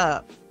 That's what's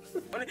up.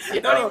 Don't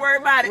even worry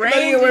about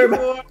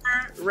it.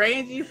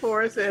 Rangy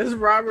Four says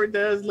Robert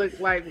does look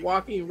like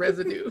walking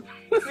residue.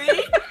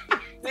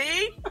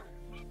 See?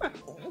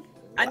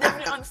 I never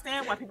did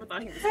understand why people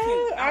thought he was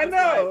cute. I was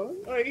know.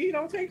 Like, he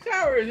don't take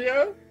showers,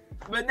 yo. like-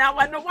 but now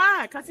I know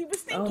why. Because he was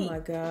Oh stinky. my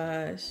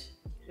gosh.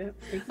 Yep.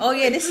 Oh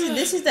yeah, this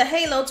is the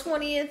Halo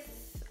 20th.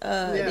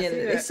 Yeah, Yeah, see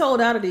they that.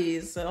 sold out of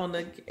these on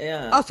the.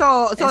 Oh,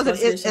 so Xbox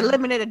it's a edition.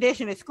 limited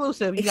edition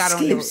exclusive. You got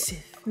on your.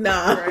 Exclusive.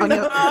 Nah, Right.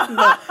 no.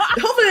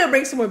 Hopefully they'll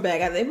bring some more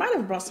back. They might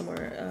have brought some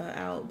more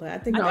out, but I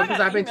think. No, I because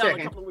got I've been an email in a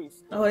checking. couple of weeks.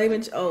 Oh, they've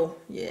been. Oh,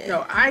 yeah.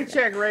 No, I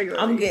check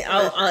regularly. I'm getting.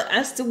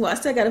 I still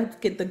gotta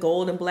get the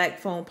gold and black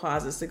foam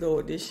posits to go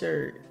with this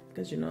shirt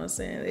because you know what I'm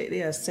saying. They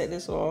have set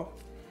this off,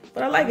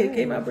 but I like it. It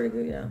came out pretty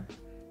good. Yeah.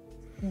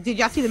 Did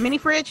y'all see the mini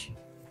fridge?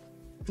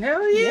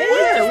 Hell yeah.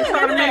 Yeah. We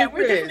saw the mini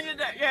We definitely fridge. did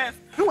that, yes.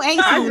 Who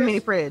ain't seen the mini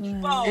fridge?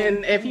 So,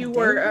 And if you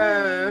were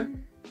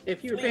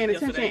paying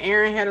attention, Yesterday.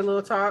 Aaron had a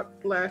little talk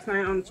last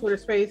night on Twitter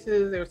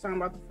Spaces. They were talking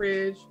about the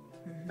fridge,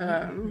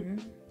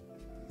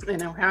 you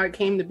know, how it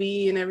came to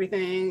be and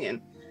everything.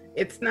 And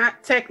it's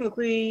not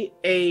technically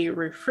a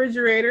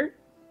refrigerator.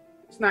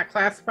 It's not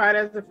classified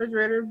as a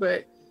refrigerator,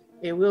 but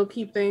it will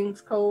keep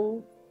things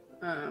cold.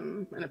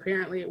 And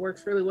apparently it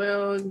works really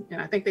well. And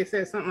I think they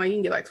said something like you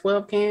can get like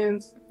 12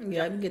 cans.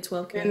 Yeah, you can get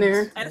 12 cans In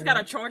there. and it's got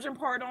a charging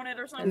part on it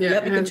or something. Yeah.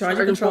 Yep, you it can has charge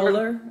your charging port.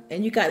 controller,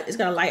 and it's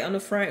got a light on the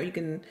front. You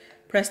can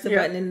press the Yeah.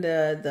 button, and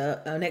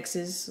the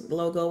Nexus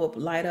logo will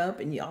light up,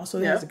 and you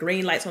also has Yeah.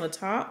 green lights on the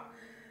top,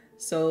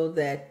 so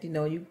that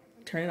you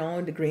turn it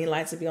on. The green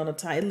lights will be on the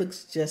top. It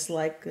looks just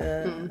like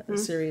a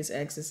Series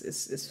X.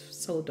 It's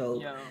so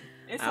dope. Yo,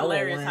 it's I want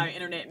hilarious one. how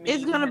internet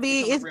It's gonna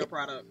be- a it's- real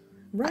product.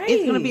 Right,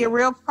 It's gonna be a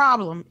real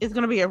problem. It's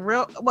gonna be a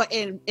real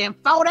in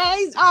 4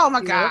 days. Oh my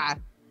Yep.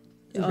 god!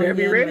 You better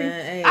be ready.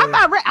 Man. Hey. I'm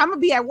not. I'm gonna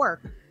be at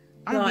work.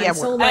 I'm gonna No, be at and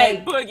so, work.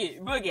 like, Hey,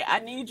 Boogie, I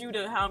need you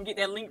to get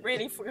that link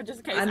ready for just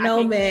in case. I know,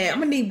 can't man. get I'm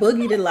gonna need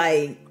Boogie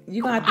to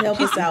you gonna have to help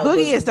us out.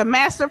 Boogie is the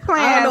master plan.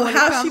 I don't know when it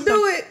how comes she to-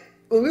 do it,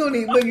 but we don't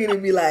need Boogie to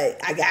be like,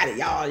 I got it,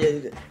 y'all,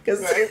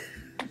 because Right.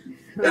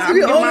 that's I'm the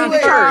getting only mine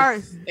way.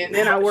 first, and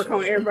then I work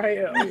on everybody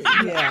else.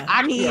 Yeah,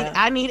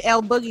 I need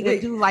El Boogie to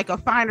Wait. do like a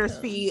finder's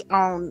fee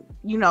on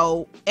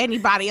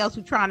anybody else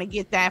who's trying to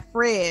get that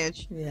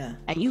fridge, yeah.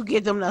 and you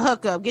give them the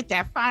hookup, get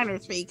that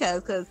finder's fee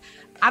because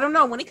I don't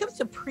know when it comes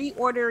to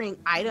pre-ordering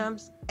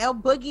items, El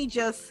Boogie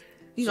just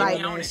be like,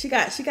 on Man, it. she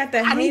got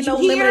that I need Halo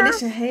you limited here.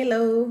 edition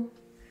Halo.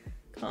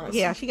 Console.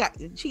 yeah, she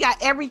got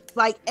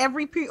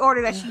every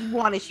pre-order that she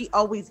wanted, she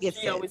always gets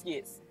She it. always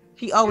gets.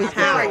 She always I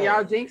feel gets like it.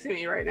 y'all jinxing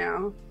me right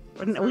now.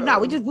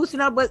 We just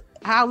boosting up, but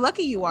how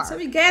lucky you are. So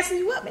we gassing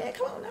you up, man.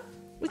 Come on now.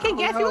 We can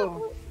gas you up.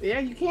 Oh, yeah,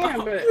 you can,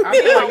 but I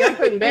feel like y'all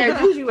putting bad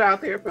juju out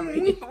there for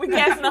me. We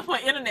gassing up on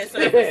internet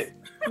service.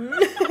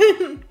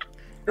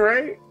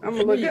 Right? I'm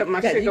gonna look up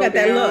my shit. You got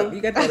that look.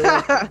 You got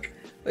that look.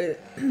 But,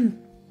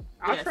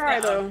 I'll Yes, try yeah.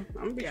 though. I'm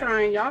gonna be Yeah.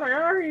 trying. Y'all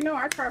already know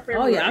I try for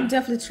oh everybody. yeah, I'm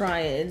definitely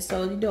trying. And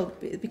so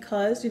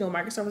because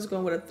Microsoft is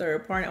going with a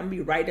third party, I'm gonna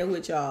be right there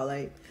with y'all.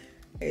 Like,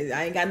 I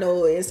ain't got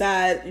no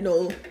inside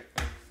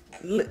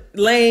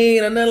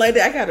lane or nothing like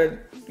that. I gotta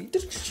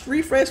just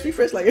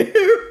refresh like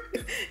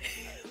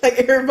like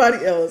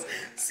everybody else.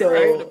 So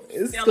Right.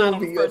 it's Still gonna not on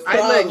be the a first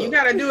problem. Look, you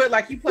gotta do it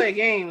like you play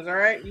games, all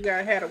right? You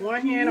gotta have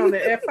one hand on the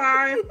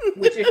F5,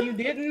 which if you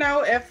didn't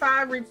know,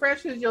 F5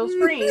 refreshes your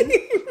screen.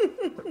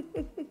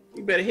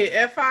 You better hit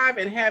F5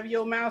 and have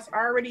your mouse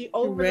already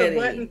over Ready. the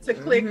button to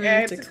click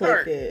add to click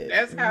cart. it.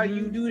 That's how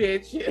you do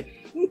that shit.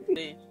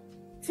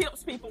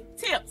 Tips, people.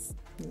 Tips.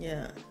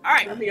 Yeah. All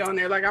right. I'll be on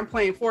there like I'm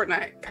playing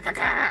Fortnite.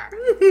 Ka-ka-ka.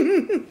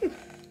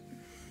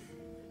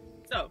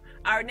 So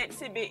our next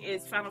tidbit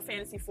is Final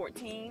Fantasy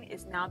XIV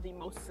is now the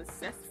most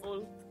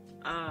successful,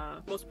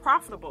 most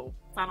profitable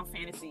Final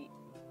Fantasy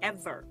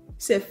ever.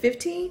 Said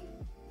 15?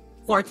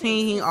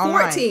 14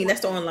 online. 14.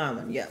 That's the online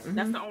one. Yeah.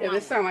 That's the online. Yeah,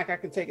 this sounds like I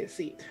can take a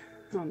seat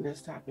on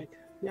this topic.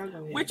 Y'all go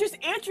ahead. Which is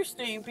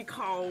interesting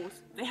because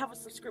they have a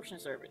subscription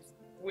service,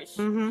 which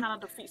kind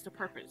of defeats the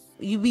purpose.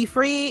 You be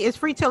free. It's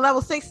free till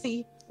level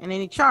 60, and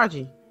then you charge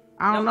you.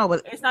 I don't know,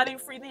 but it's not even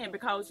free then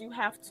because you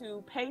have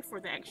to pay for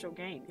the actual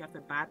game. You have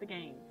to buy the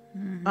game.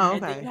 Oh, okay.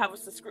 And then you have a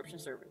subscription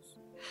service.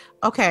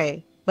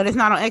 Okay, but it's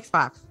not on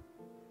Xbox.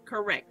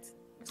 Correct.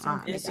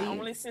 It's the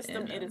only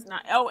system. It is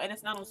not. Oh, and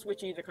it's not on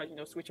Switch either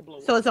because Switch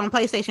blows. So it's on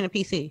PlayStation and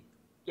PC.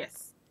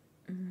 Yes.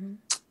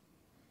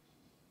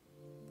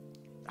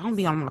 I don't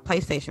be on my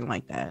PlayStation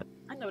like that.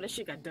 I know that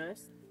shit got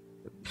dust.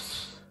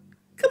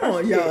 Come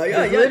on, y'all.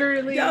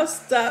 Literally, y'all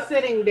stop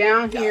sitting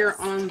down here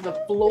on the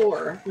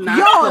floor, not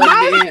Yo,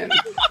 plugged in.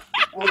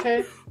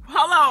 Okay.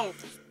 Hold on.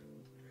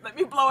 Let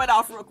me blow it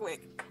off real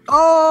quick.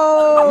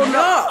 Oh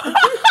no!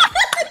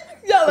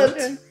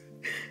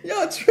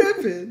 y'all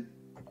tripping.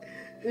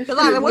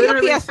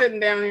 Literally sitting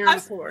down here on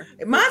the floor.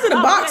 Mine's in a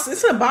box.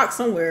 It's in a box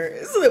somewhere. I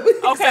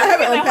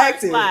haven't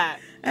unpacked it. I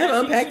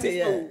haven't unpacked it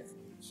yet.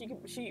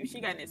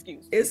 She got an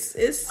excuse.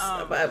 It's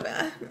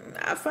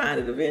I find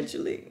it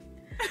eventually.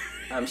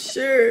 I'm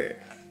sure.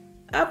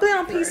 I play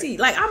on PC.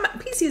 Like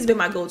PC has been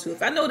my go-to.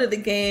 If I know that the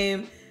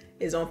game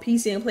is on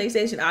PC and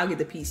PlayStation, I'll get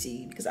the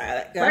PC because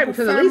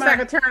because at least I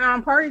can turn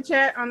on party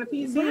chat on the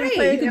PC and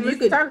play and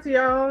could talk to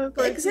y'all.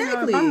 Like,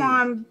 exactly. If I'm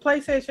on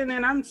PlayStation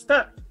and I'm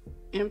stuck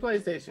in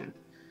PlayStation,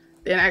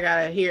 then I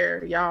gotta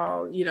hear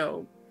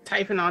y'all,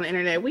 typing on the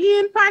internet. We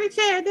in party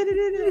chat.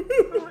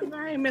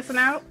 I ain't missing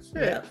out.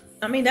 Shit. Yeah.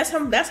 I mean, that's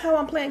how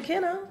I'm playing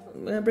Kenna,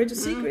 Bridge of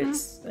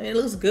Secrets. And it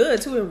looks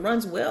good too. It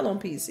runs well on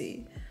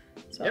PC.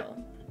 So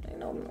ain't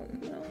no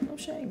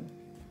shame.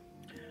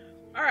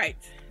 All right.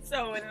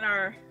 So in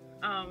our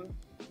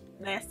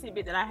last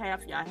tidbit that I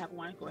have, y'all have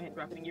one. Go ahead and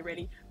drop it and get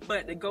ready.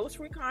 But the Ghost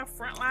Recon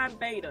Frontline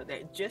beta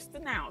that just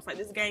announced, like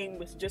this game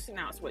was just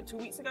announced, 2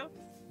 weeks ago?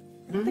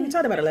 I think we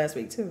talked about it last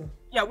week too.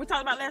 Yeah, we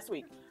talked about it last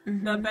week.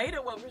 The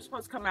beta, what was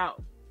supposed to come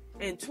out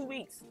in 2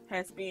 weeks,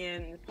 has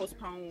been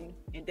postponed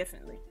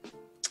indefinitely.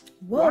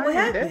 What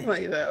happened?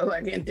 Definitely though,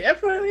 like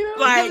indefinitely though.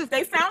 Like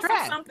they found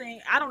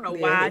something. I don't know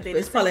why.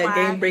 It's probably a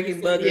game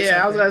breaking bug.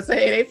 Yeah, I was gonna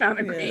say they found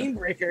a game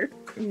breaker.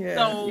 Yeah.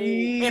 So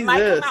it might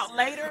come out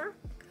later.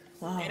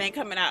 Wow. It ain't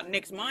coming out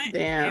next month.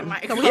 Damn.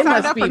 It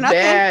must be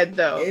bad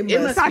though. It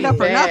must signed up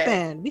for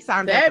nothing. We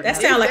signed up. That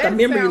sounds like a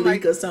memory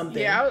leak or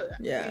something.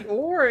 Yeah.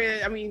 Or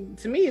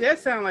to me, that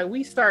sounds like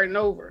we starting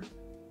over.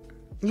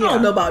 Yeah. I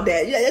don't know about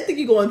that. Yeah, I think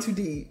you're going too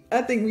deep.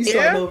 I think we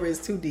starting over is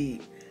too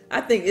deep. I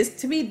think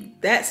to me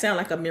that sounds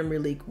like a memory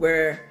leak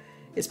where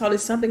it's probably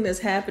something that's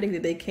happening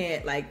that they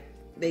can't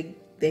they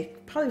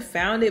probably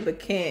found it but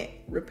can't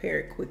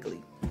repair it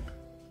quickly.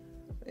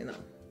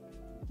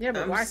 Yeah,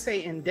 but why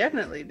say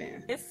indefinitely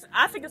then?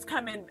 I think it's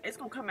gonna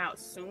come out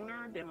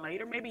sooner than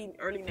later. Maybe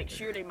early next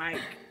year they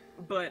might.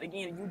 But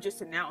again, you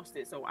just announced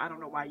it, so I don't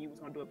know why you was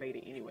gonna do a beta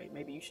anyway.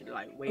 Maybe you should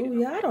wait. Oh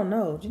yeah, I don't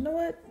know. Do you know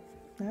what?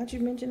 Now that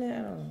you mention it,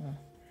 I don't know.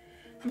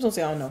 I'm just gonna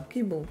say I don't know.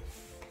 Keep moving.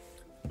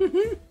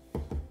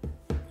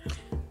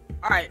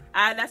 All right,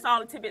 that's all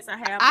the tidbits I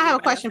have. I have a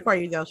question for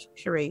you though,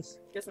 Sharice.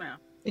 Yes, ma'am.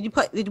 Did you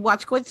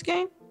watch Squid's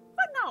Game?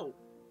 What? No.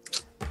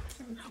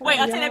 Wait,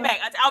 I'll take that back.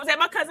 I was at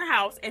my cousin's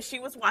house and she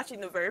was watching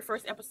the very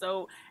first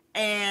episode,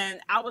 and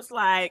I was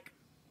like,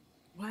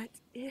 "What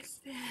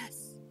is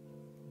this?"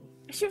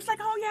 And she was like,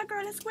 "Oh yeah,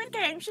 girl, it's Squid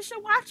Game. She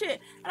should watch it."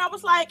 And I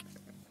was like,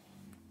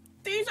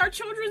 "These are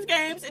children's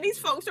games, and these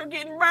folks are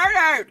getting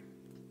murdered."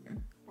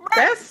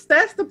 That's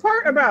the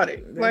part about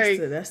it.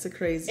 That's the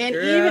crazy. And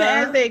even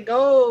as they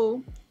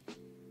go,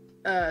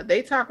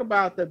 they talk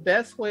about the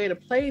best way to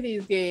play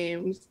these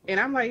games, and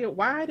I'm like,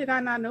 why did I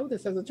not know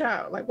this as a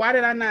child? Like, why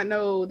did I not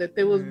know that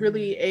there was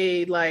really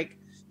a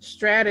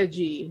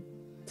strategy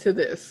to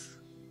this?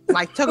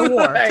 Like tug of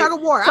war. Tug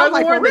of war. I was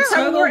like, for real?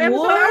 Tug of war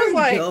episode. I was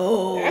like,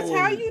 that's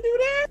how you do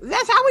that?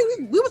 That's how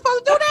we were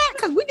supposed to do that?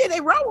 Because we did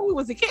it wrong when we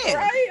was a kid.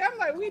 Right? I'm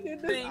like, we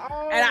did this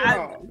all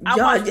wrong.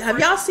 Have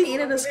y'all seen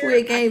any of the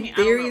Squid Game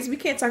theories? We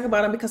can't talk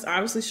about them because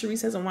obviously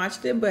Sharice hasn't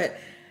watched it, but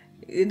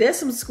there's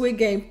some Squid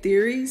Game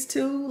theories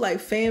too, like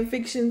fan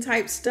fiction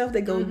type stuff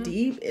that go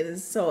deep, and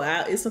it's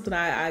something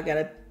I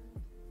gotta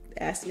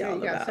ask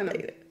y'all about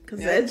later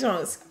because that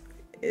joint's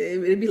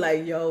it'd be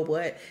like, yo,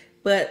 what?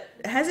 But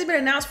has it been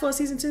announced for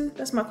season 2?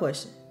 That's my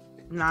question.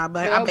 Nah,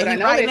 but I bet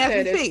he's writing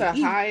as we speak. It's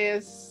the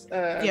highest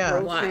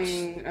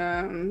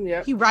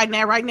grossing. He's writing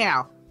that right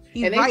now.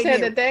 And they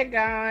said that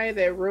guy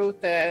that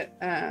wrote that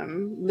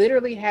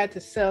literally had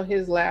to sell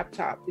his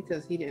laptop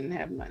because he didn't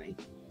have money.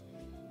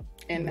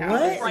 And now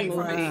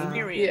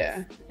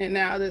and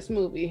now this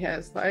movie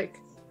has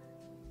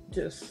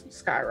just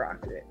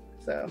skyrocketed.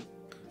 So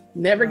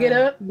never get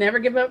up, never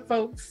give up,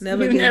 folks. You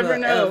never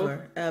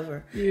know.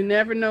 Ever. You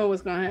never know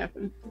what's gonna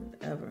happen.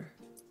 Ever.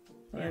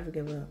 Never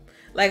give up.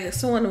 Like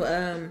someone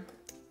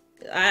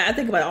I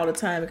think about it all the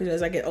time because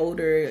as I get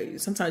older,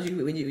 sometimes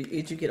when you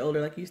get older,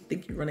 like you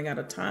think you're running out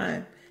of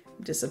time.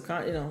 Just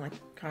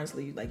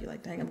constantly, you're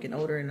like, dang, I'm getting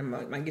older and I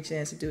might get a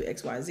chance to do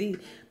X, Y, Z.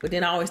 But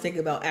then I always think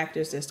about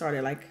actors that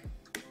started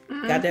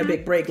got their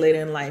big break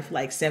later in life,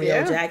 like Samuel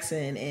L.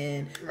 Jackson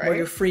and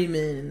Morgan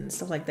Freeman and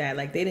stuff like that.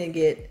 Like they didn't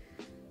get,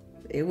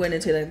 it went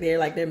into their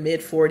mid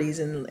 40s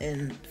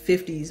and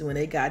 50s when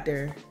they got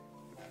their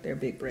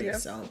big break. Yep.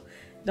 So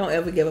don't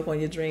ever give up on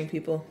your dream,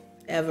 people.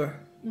 Ever.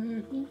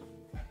 You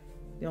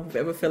don't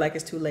ever feel like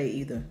it's too late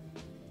either.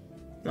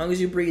 As long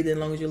as you breathe, as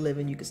long as you're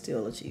living, you can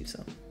still achieve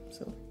something.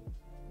 So,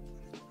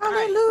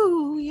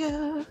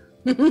 hallelujah.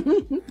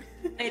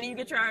 And you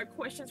get your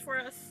questions for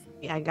us?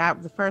 Yeah, I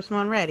got the first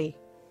one ready.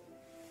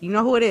 You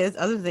know who it is.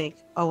 Others think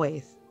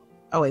always.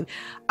 I want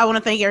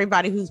to thank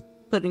everybody who's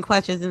putting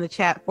questions in the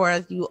chat for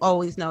us. You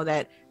always know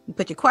that you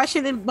put your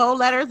question in bold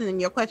letters and then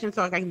your question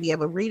so I can be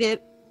able to read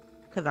it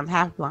because I'm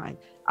half blind.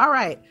 All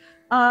right.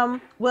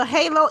 Will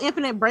Halo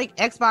Infinite break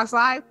Xbox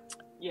Live?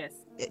 Yes.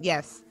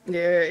 Yes. Yeah,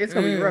 it's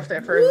gonna be rough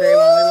that first day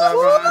when we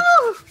log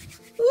on.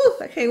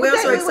 Okay, we're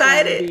so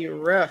excited. It's gonna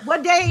be rough.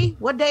 What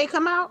day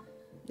come out?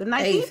 The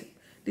 19th?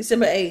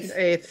 December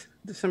 8th.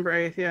 December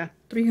 8th, yeah.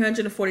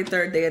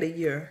 343rd day of the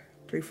year.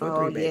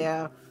 343, baby.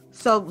 Yeah.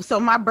 So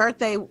my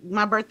birthday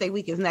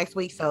week is next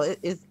week, so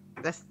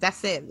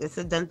that's it. It's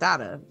a done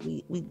data.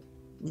 We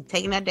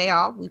taking that day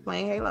off. We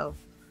playing Halo.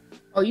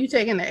 Oh, you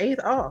taking the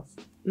 8th off?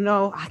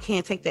 No, I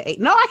can't take the 8th.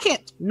 No, I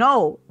can't.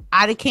 No,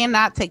 I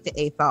cannot take the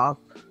 8th off.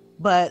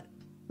 But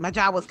my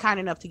job was kind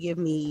enough to give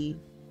me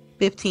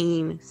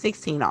 15,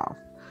 16 off.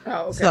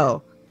 Oh,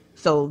 okay.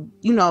 So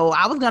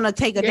I was gonna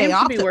take a day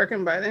off. Be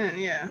working by then,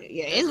 yeah.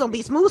 Yeah, it's gonna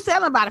be smooth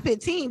sailing by the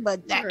 15th,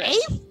 but that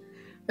 8th,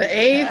 the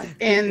 8th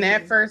and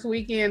that first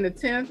weekend, the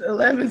 10th,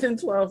 11th, and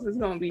 12th is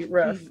gonna be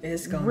rough.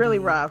 It's gonna really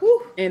be rough,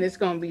 and it's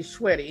gonna be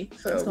sweaty.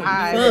 So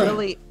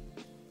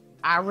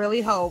I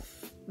really hope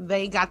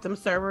they got them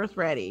servers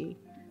ready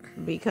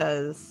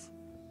because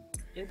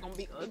it's gonna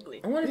be ugly.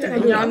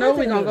 Y'all know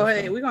we're gonna go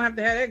ahead. We're gonna have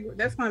to have that.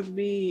 That's going to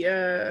be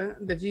the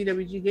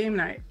GWG game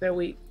night that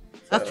week.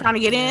 So. Us trying to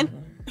get in.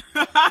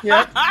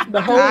 Yep.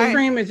 The whole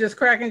stream is just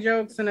cracking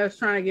jokes and us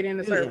trying to get in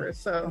the servers.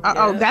 So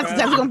that's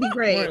gonna be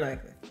great.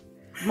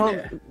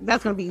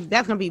 That's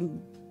gonna be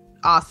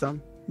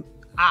awesome.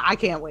 I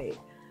can't wait.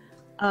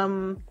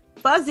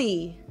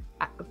 Fuzzy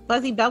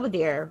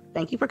Belvedere,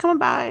 thank you for coming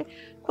by.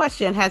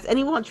 Question: has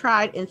anyone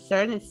tried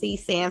Insurgency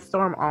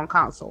Sandstorm on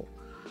console?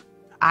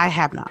 I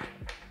have not.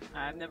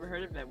 I've never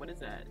heard of that. What is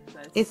that?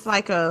 It's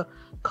like a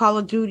Call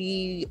of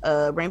Duty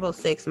Rainbow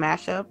Six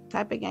mashup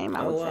type of game,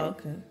 I would say.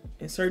 Okay.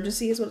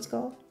 Insurgency is what it's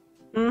called?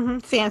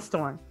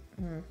 Sandstorm.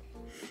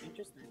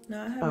 Interesting.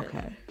 No, I haven't.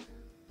 Okay.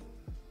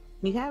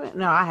 You haven't?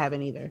 No, I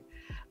haven't either.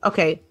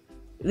 Okay.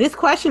 This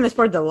question is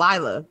for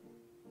Delilah.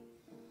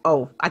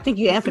 Oh, I think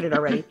you answered it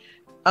already.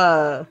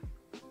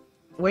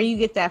 Where you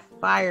get that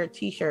fire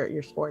t-shirt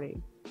you're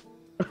sporting?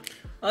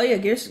 Oh yeah,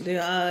 the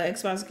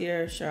Xbox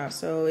Gear shop.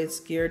 So it's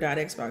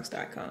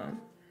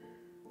gear.xbox.com.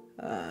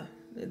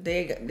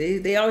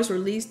 They always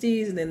release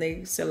these and then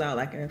they sell out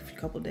like in a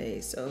couple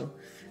days. So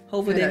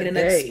hopefully they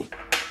get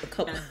a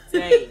couple.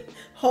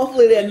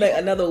 Hopefully then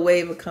another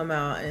wave will come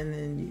out and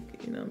then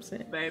you know what I'm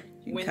saying. Babe,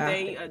 when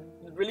they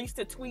release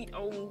the tweet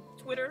on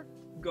Twitter,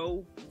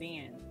 go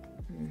then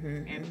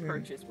and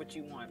purchase what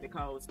you want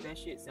because that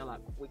shit sell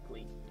out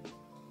quickly.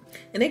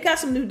 And they got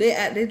some new.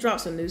 They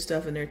dropped some new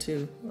stuff in there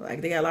too.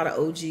 Like they got a lot of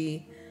OG,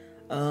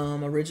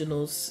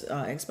 originals,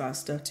 Xbox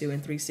stuff too,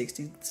 and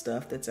 360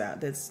 stuff that's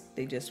out.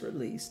 They just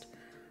released.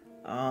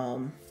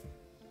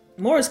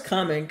 More is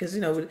coming because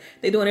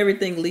they're doing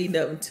everything leading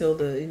up until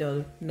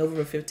the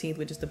November 15th,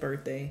 which is the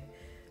birthday.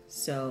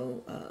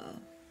 So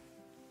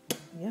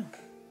yeah.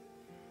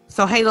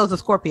 So Halo's a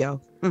Scorpio.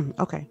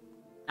 Okay.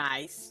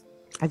 Nice.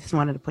 I just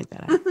wanted to point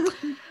that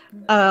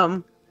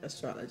out.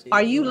 Astrology.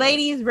 Are you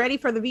ladies ready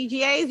for the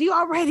VGAs? You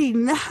already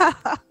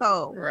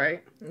know.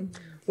 Right.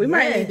 We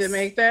might need to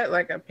make that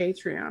like a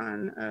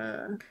Patreon.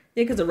 Yeah,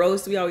 because the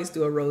roast, we always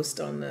do a roast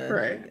on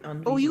the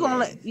on VGAs. You gonna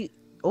let you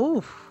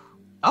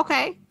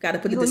okay. Gotta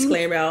put the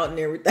disclaimer out and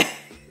everything.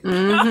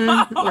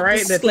 Right.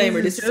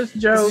 Disclaimer, this is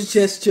jokes. This is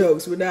just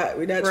jokes. We're not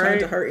trying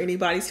to hurt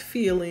anybody's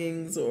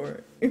feelings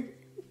or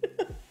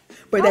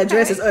but that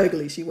dress is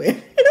ugly she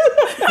wearing.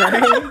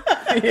 Right?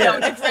 Yeah. No,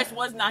 that dress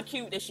was not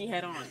cute that she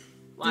had on.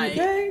 Like,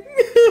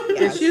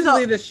 it's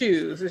usually the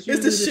shoes. It's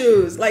the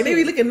shoes. Like they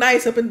be looking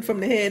nice up from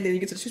the head, and then you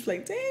get to the shoes.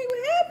 Like, dang,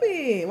 what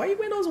happened? Why you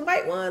wearing those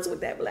white ones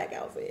with that black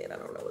outfit? I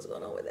don't know what's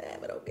going on with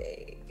that, but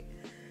okay.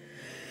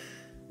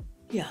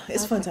 Yeah,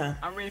 it's fun time.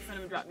 I'm ready for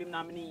them to drop them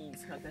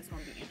nominees because that's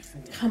gonna be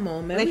interesting. Come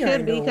on, man. They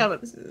should be coming.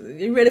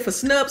 You ready for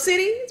Snub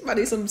City? It's about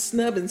to be some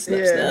snubs.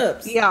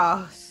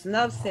 Yeah,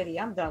 Snub City.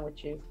 I'm done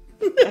with you.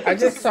 I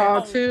just saw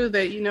too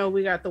that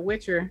we got The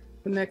Witcher,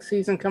 the next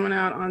season coming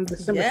out on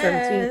December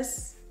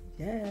 17th.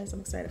 Yes, I'm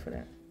excited for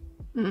that.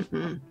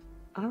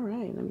 All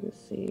right, let me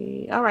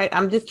see. All right,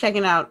 I'm just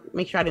checking out.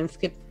 Make sure I didn't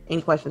skip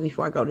any questions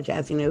before I go to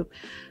Jazzy Noob.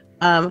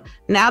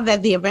 Now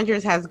that the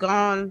Avengers has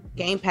gone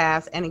Game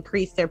Pass and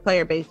increased their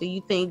player base, do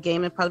you think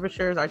gaming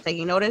publishers are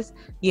taking notice?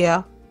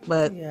 Yeah,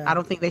 but I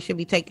don't think they should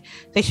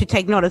they should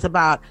take notice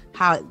about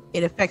how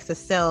it affects the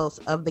sales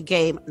of the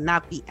game,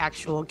 not the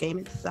actual game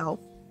itself,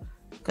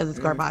 because it's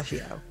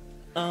garbaggio.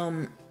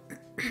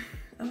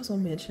 I was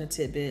gonna mention a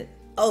tidbit.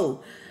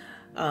 Oh,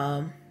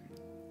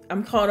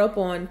 I'm caught up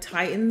on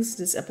Titans.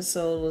 This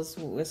episode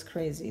was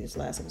crazy. This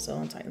last episode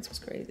on Titans was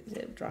crazy.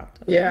 It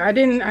dropped. Yeah, I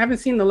haven't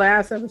seen the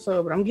last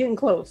episode, but I'm getting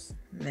close.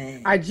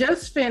 Man, I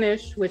just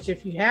finished, which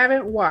if you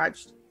haven't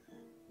watched,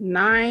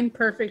 9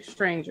 Perfect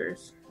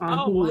Strangers on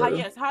Hulu.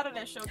 Yes. How did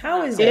that show?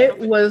 How is it?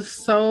 Was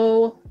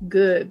so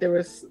good. There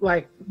was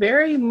like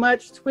very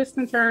much twists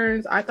and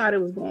turns. I thought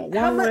it was going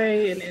one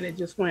way, and then it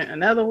just went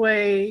another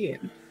way.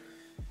 And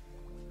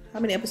how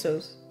many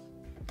episodes?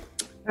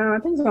 I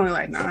think it's only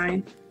like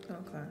 9.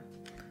 Okay.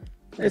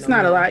 It's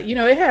not a lot. You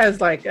know, it has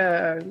like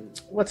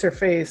what's her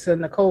face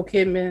and Nicole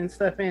Kidman and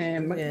stuff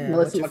in it. Yeah,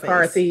 Melissa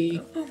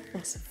McCarthy. Oh,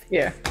 what's her face?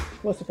 Yeah,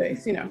 what's her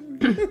face? You know,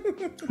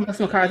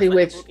 Melissa McCarthy.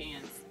 Which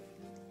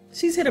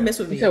she's hit or miss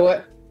with me. So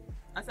what?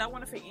 I said I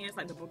want to fit ends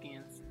like the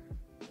bookends.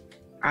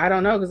 I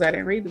don't know because I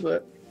didn't read the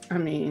book. I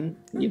mean,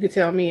 you could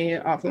tell me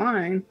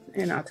offline,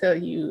 and I'll tell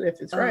you if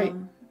it's right.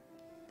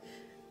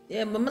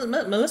 Yeah,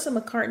 Melissa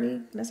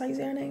McCartney. That's how you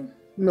say her name.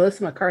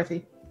 Melissa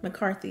McCarthy.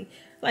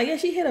 Like, yeah,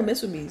 she hit or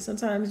miss with me.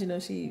 Sometimes, you know,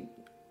 she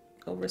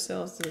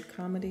oversells the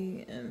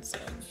comedy, and so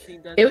she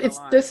does.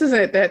 This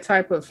isn't that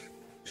type of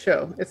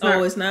show. It's not.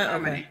 Oh, it's not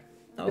comedy.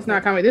 Okay. It's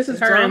not comedy. This is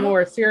her in a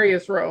more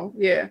serious role.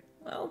 Yeah.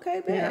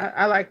 Okay, man. Yeah,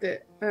 I liked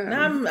it.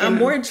 Now I'm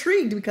more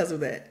intrigued because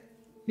of that.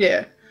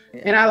 Yeah,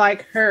 and I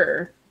like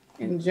her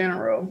in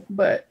general,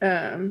 but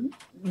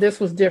this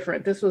was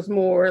different. This was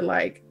more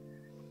like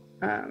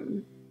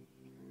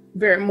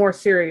very more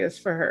serious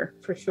for her,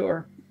 for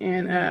sure.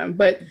 And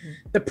but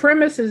the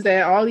premise is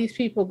that all these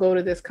people go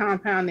to this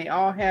compound. They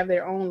all have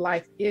their own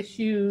life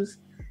issues,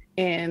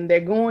 and they're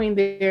going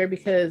there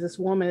because this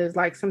woman is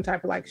like some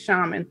type of like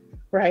shaman,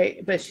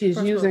 right? But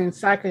she's using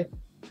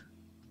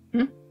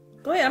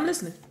Go ahead, I'm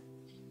listening.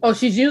 Oh,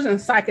 she's using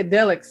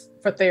psychedelics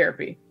for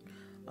therapy.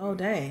 Oh,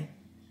 dang.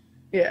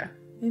 Yeah.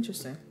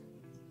 Interesting.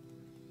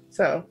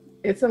 So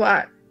it's a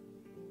lot.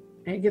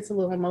 And it gets a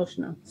little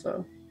emotional.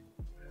 So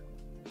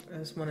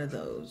that's one of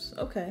those.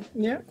 Okay.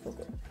 Yeah.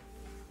 Cool.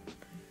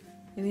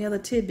 Any other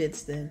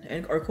tidbits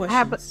then, or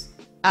questions?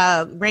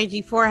 Ray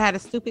G4 had a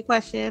stupid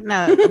question.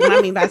 What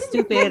I mean by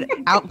stupid,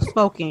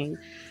 outspoken,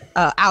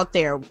 out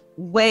there,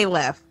 way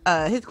left.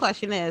 His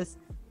question is,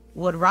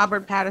 would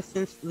Robert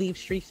Pattinson leave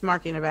street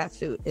mark in a bat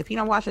suit? If he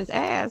don't wash his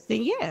ass,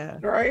 then yeah.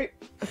 Right?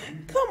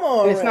 Come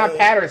on. It's not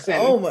Patterson.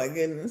 Oh my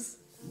goodness.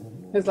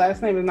 His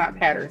last name is not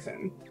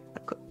Patterson.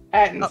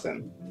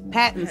 Pattinson.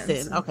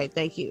 Pattinson. Okay,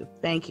 thank you.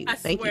 I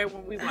swear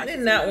when we watch I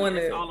did not want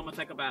to. That's all I'm gonna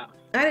think about.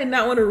 I did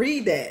not want to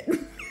read that.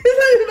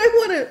 I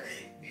want to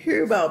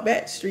hear about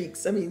bat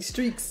streaks. I mean,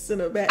 streaks in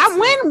a bat.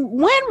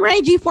 When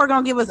Ray G4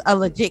 gonna give us a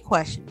legit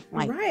question?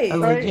 Like, right. A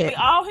legit.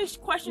 All his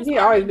questions. He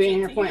always being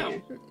here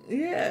playing.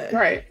 Yeah.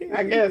 Right.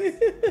 I guess.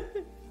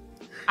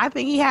 I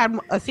think he had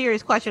a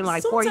serious question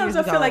like sometimes 4 years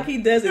ago. I feel like he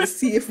doesn't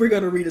see if we're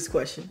gonna read his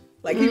question.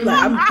 Like he's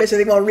like, I'm betting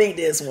they're gonna read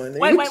this one.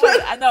 Wait.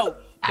 I know.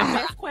 The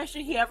first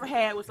question he ever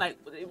had was like,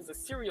 it was a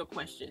cereal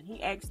question.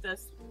 He asked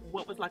us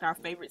what was like our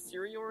favorite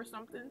cereal or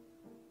something.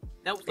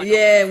 That was like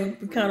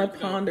we kind of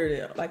pondered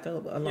it like a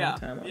long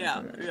time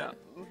ago.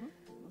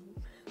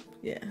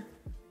 Yeah.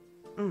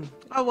 Mm.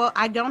 Oh well,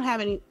 I don't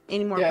have any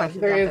more questions.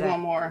 There is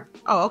one more.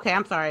 Oh, okay.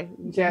 I'm sorry.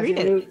 Read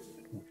it.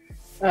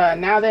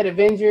 Now that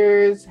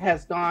Avengers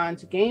has gone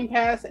to Game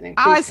Pass and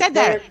I said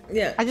that.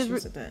 Yeah, I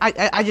just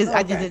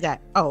did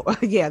that. Oh,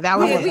 yeah, that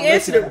was. We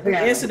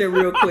answered it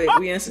real quick.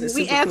 We answered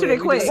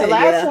it quick. The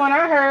last one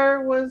I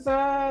heard was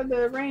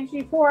the Range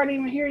G4. I didn't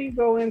even hear you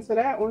go into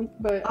that one,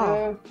 but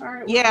all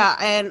right. Yeah,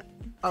 and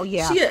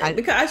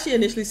because she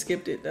initially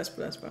skipped it. That's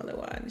probably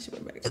why she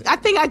went back. I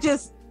think I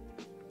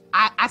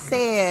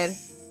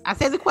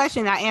said the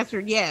question. I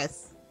answered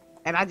yes,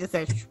 and I just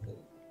said.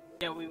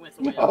 Yeah, we went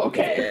somewhere.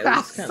 Okay. Yeah,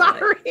 I'm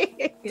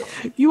sorry.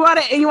 You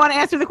want to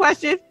answer the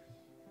question?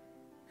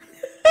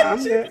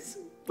 I'm good.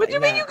 What do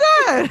you mean you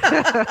good?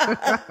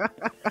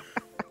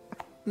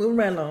 Moving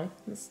right along.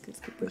 Let's keep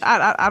pushing.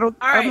 I don't.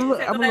 All right.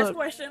 The last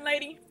question,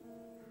 lady.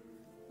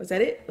 Was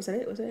that it?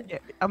 Yeah,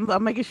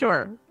 I'm making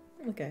sure.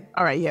 Okay.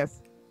 All right.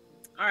 Yes.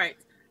 All right.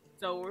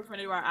 So we're going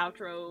to do our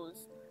outros.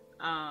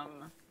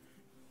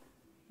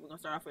 We're gonna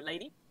start off with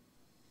Lady.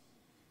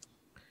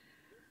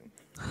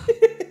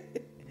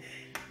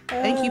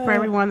 Thank you for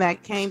everyone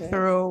that came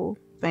through.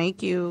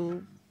 Thank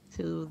you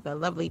to the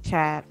lovely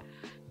chat.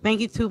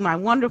 Thank you to my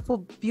wonderful,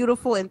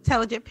 beautiful,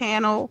 intelligent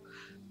panel.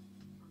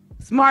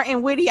 Smart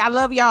and witty. I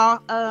love y'all.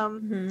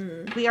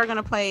 We are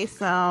gonna play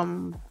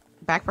some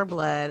Back for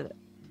Blood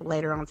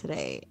later on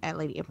today at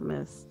Lady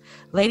Infamous.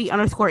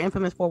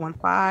 Lady_Infamous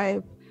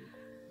 415.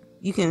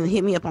 You can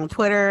hit me up on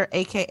Twitter,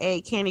 aka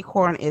Candy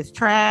Corn is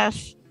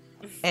Trash.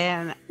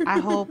 And I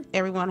hope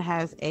everyone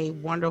has a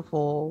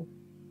wonderful,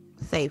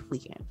 safe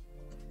weekend.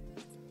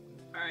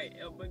 All right,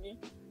 El Boogie.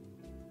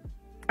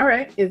 All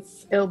right,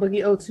 it's El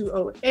Boogie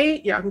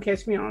 0208. Y'all can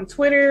catch me on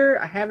Twitter.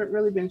 I haven't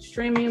really been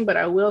streaming, but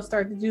I will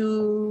start to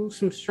do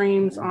some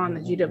streams on the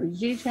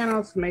GWG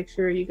channel. So make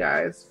sure you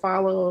guys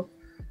follow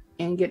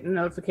and get the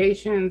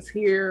notifications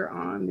here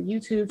on the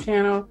YouTube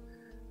channel.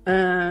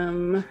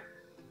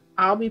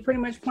 I'll be pretty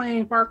much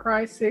playing Far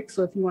Cry 6.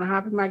 So if you want to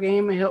hop in my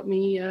game and help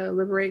me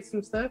liberate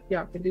some stuff,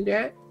 y'all can do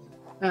that.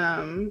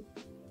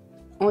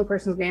 Only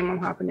person's game I'm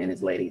hopping in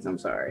is ladies. I'm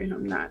sorry.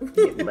 I'm not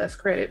getting less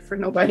credit for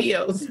nobody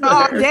else.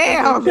 Oh,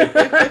 damn.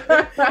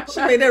 She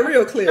made that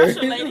real clear.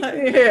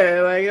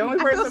 Yeah, like the only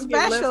person I'm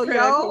getting less special,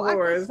 credit yo.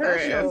 for is her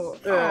ass.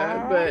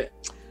 But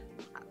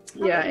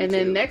yeah, and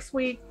then next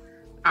week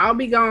I'll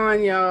be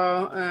gone,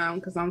 y'all,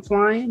 because I'm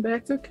flying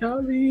back to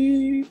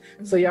Cali.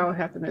 So y'all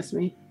have to miss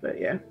me. But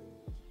yeah,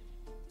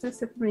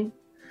 that's it for me.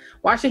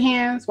 Wash your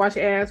hands, wash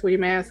your ass, wear your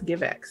mask, get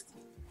vaxxed.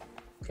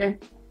 Okay?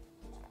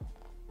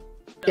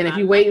 And if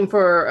you're waiting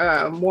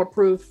for more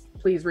proof,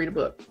 please read a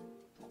book.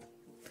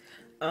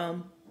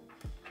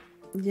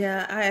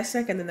 Yeah, I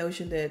second the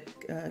notion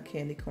that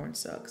candy corn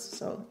sucks.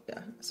 So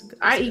yeah,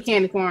 I eat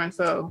candy corn,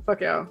 so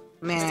fuck y'all.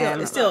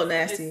 Man, it's still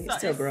nasty. It's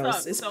still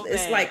gross.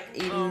 It's like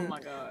eating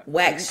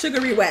wax,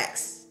 sugary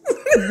wax.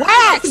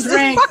 Wax,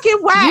 fucking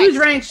wax. You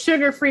drank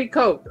sugar-free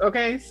Coke,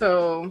 okay?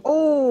 So.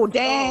 Oh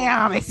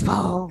damn,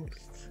 exposed.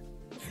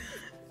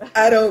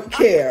 I don't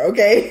care,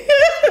 okay?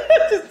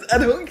 I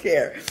don't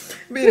care.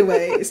 But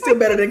anyway, it's still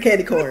better than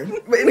candy corn.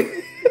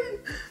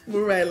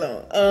 Move right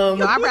along.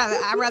 Yo,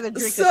 I'd rather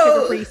drink a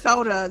sugar-free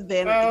soda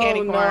than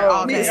candy corn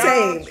all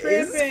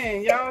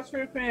day. Y'all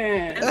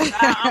tripping.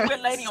 I'm with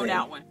Lady on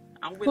that one.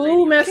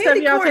 Who messed up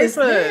y'all taste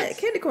buds?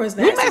 Candy corn's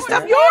nasty. Who messed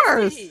up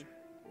yours?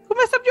 Who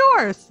messed up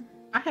yours?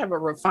 I have a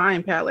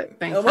refined palate.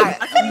 Thank you.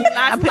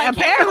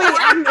 Apparently,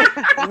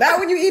 not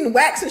when you're eating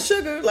wax and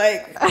sugar.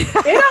 Like it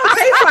don't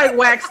taste like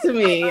wax to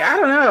me. I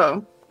don't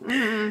know.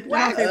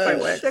 Wax, it don't taste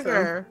like wax,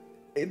 sugar.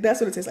 So.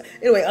 That's what it tastes like.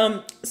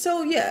 Anyway,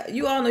 so yeah,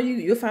 you all know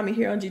you'll find me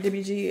here on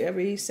GWG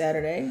every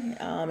Saturday.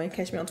 And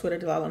catch me on Twitter,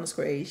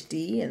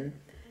 Delal_HD. And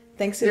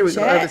thanks in here we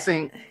chat. go, Other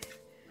Sync.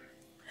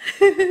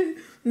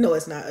 No,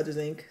 it's not Other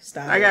Zinc.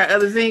 Stop. I got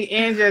Other Zinc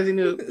and Jazzy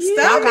Nuke.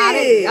 Stop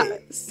it.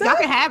 Y'all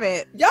can have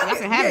it. Y'all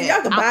can have it.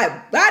 Y'all can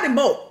buy them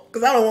both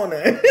because I don't want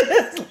to.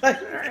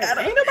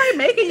 Ain't nobody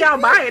making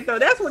y'all buy it though.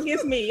 That's what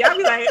gets me. Y'all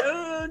be like,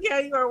 oh,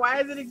 yeah,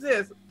 why does it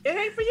exist? It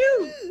ain't for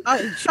you.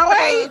 I'm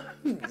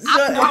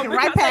walking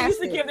right past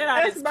it.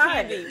 That's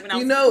candy.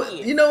 You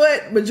know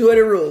what?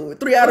 Majority rule.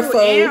 3 out of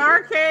 4. And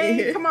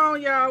arcade. Come on,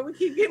 y'all. We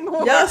keep getting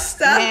more. Y'all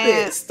stop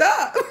it.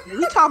 Stop.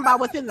 We talking about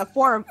within the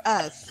 4 of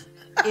us.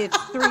 It's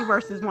 3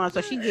 versus 1,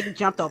 so she's getting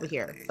jumped over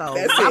here. So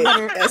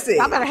that's it.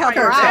 I better help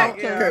her out.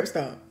 Curb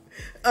stomp.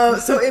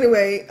 So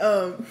anyway,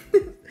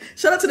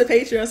 shout out to the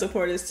Patreon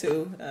supporters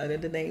too.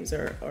 The names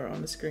are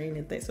on the screen,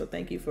 and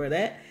thank you for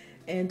that.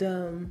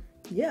 And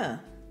yeah,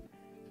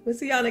 we'll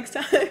see y'all next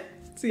time.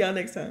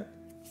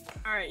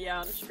 All right,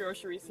 y'all. This girl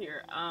Sharice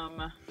here.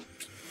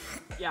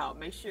 Y'all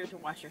make sure to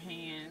wash your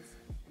hands,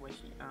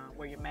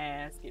 wear your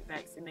mask, get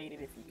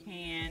vaccinated if you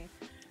can.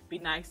 Be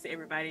nice to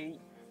everybody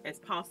as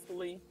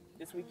possibly.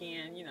 This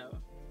weekend,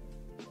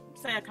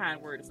 say a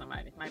kind word to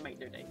somebody. It might make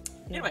their day.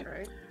 Anyway,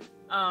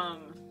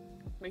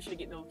 make sure to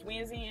get those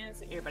wins in.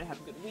 Everybody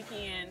have a good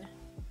weekend,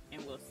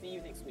 and we'll see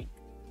you next week.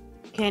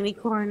 Candy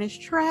corn is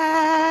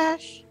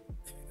trash.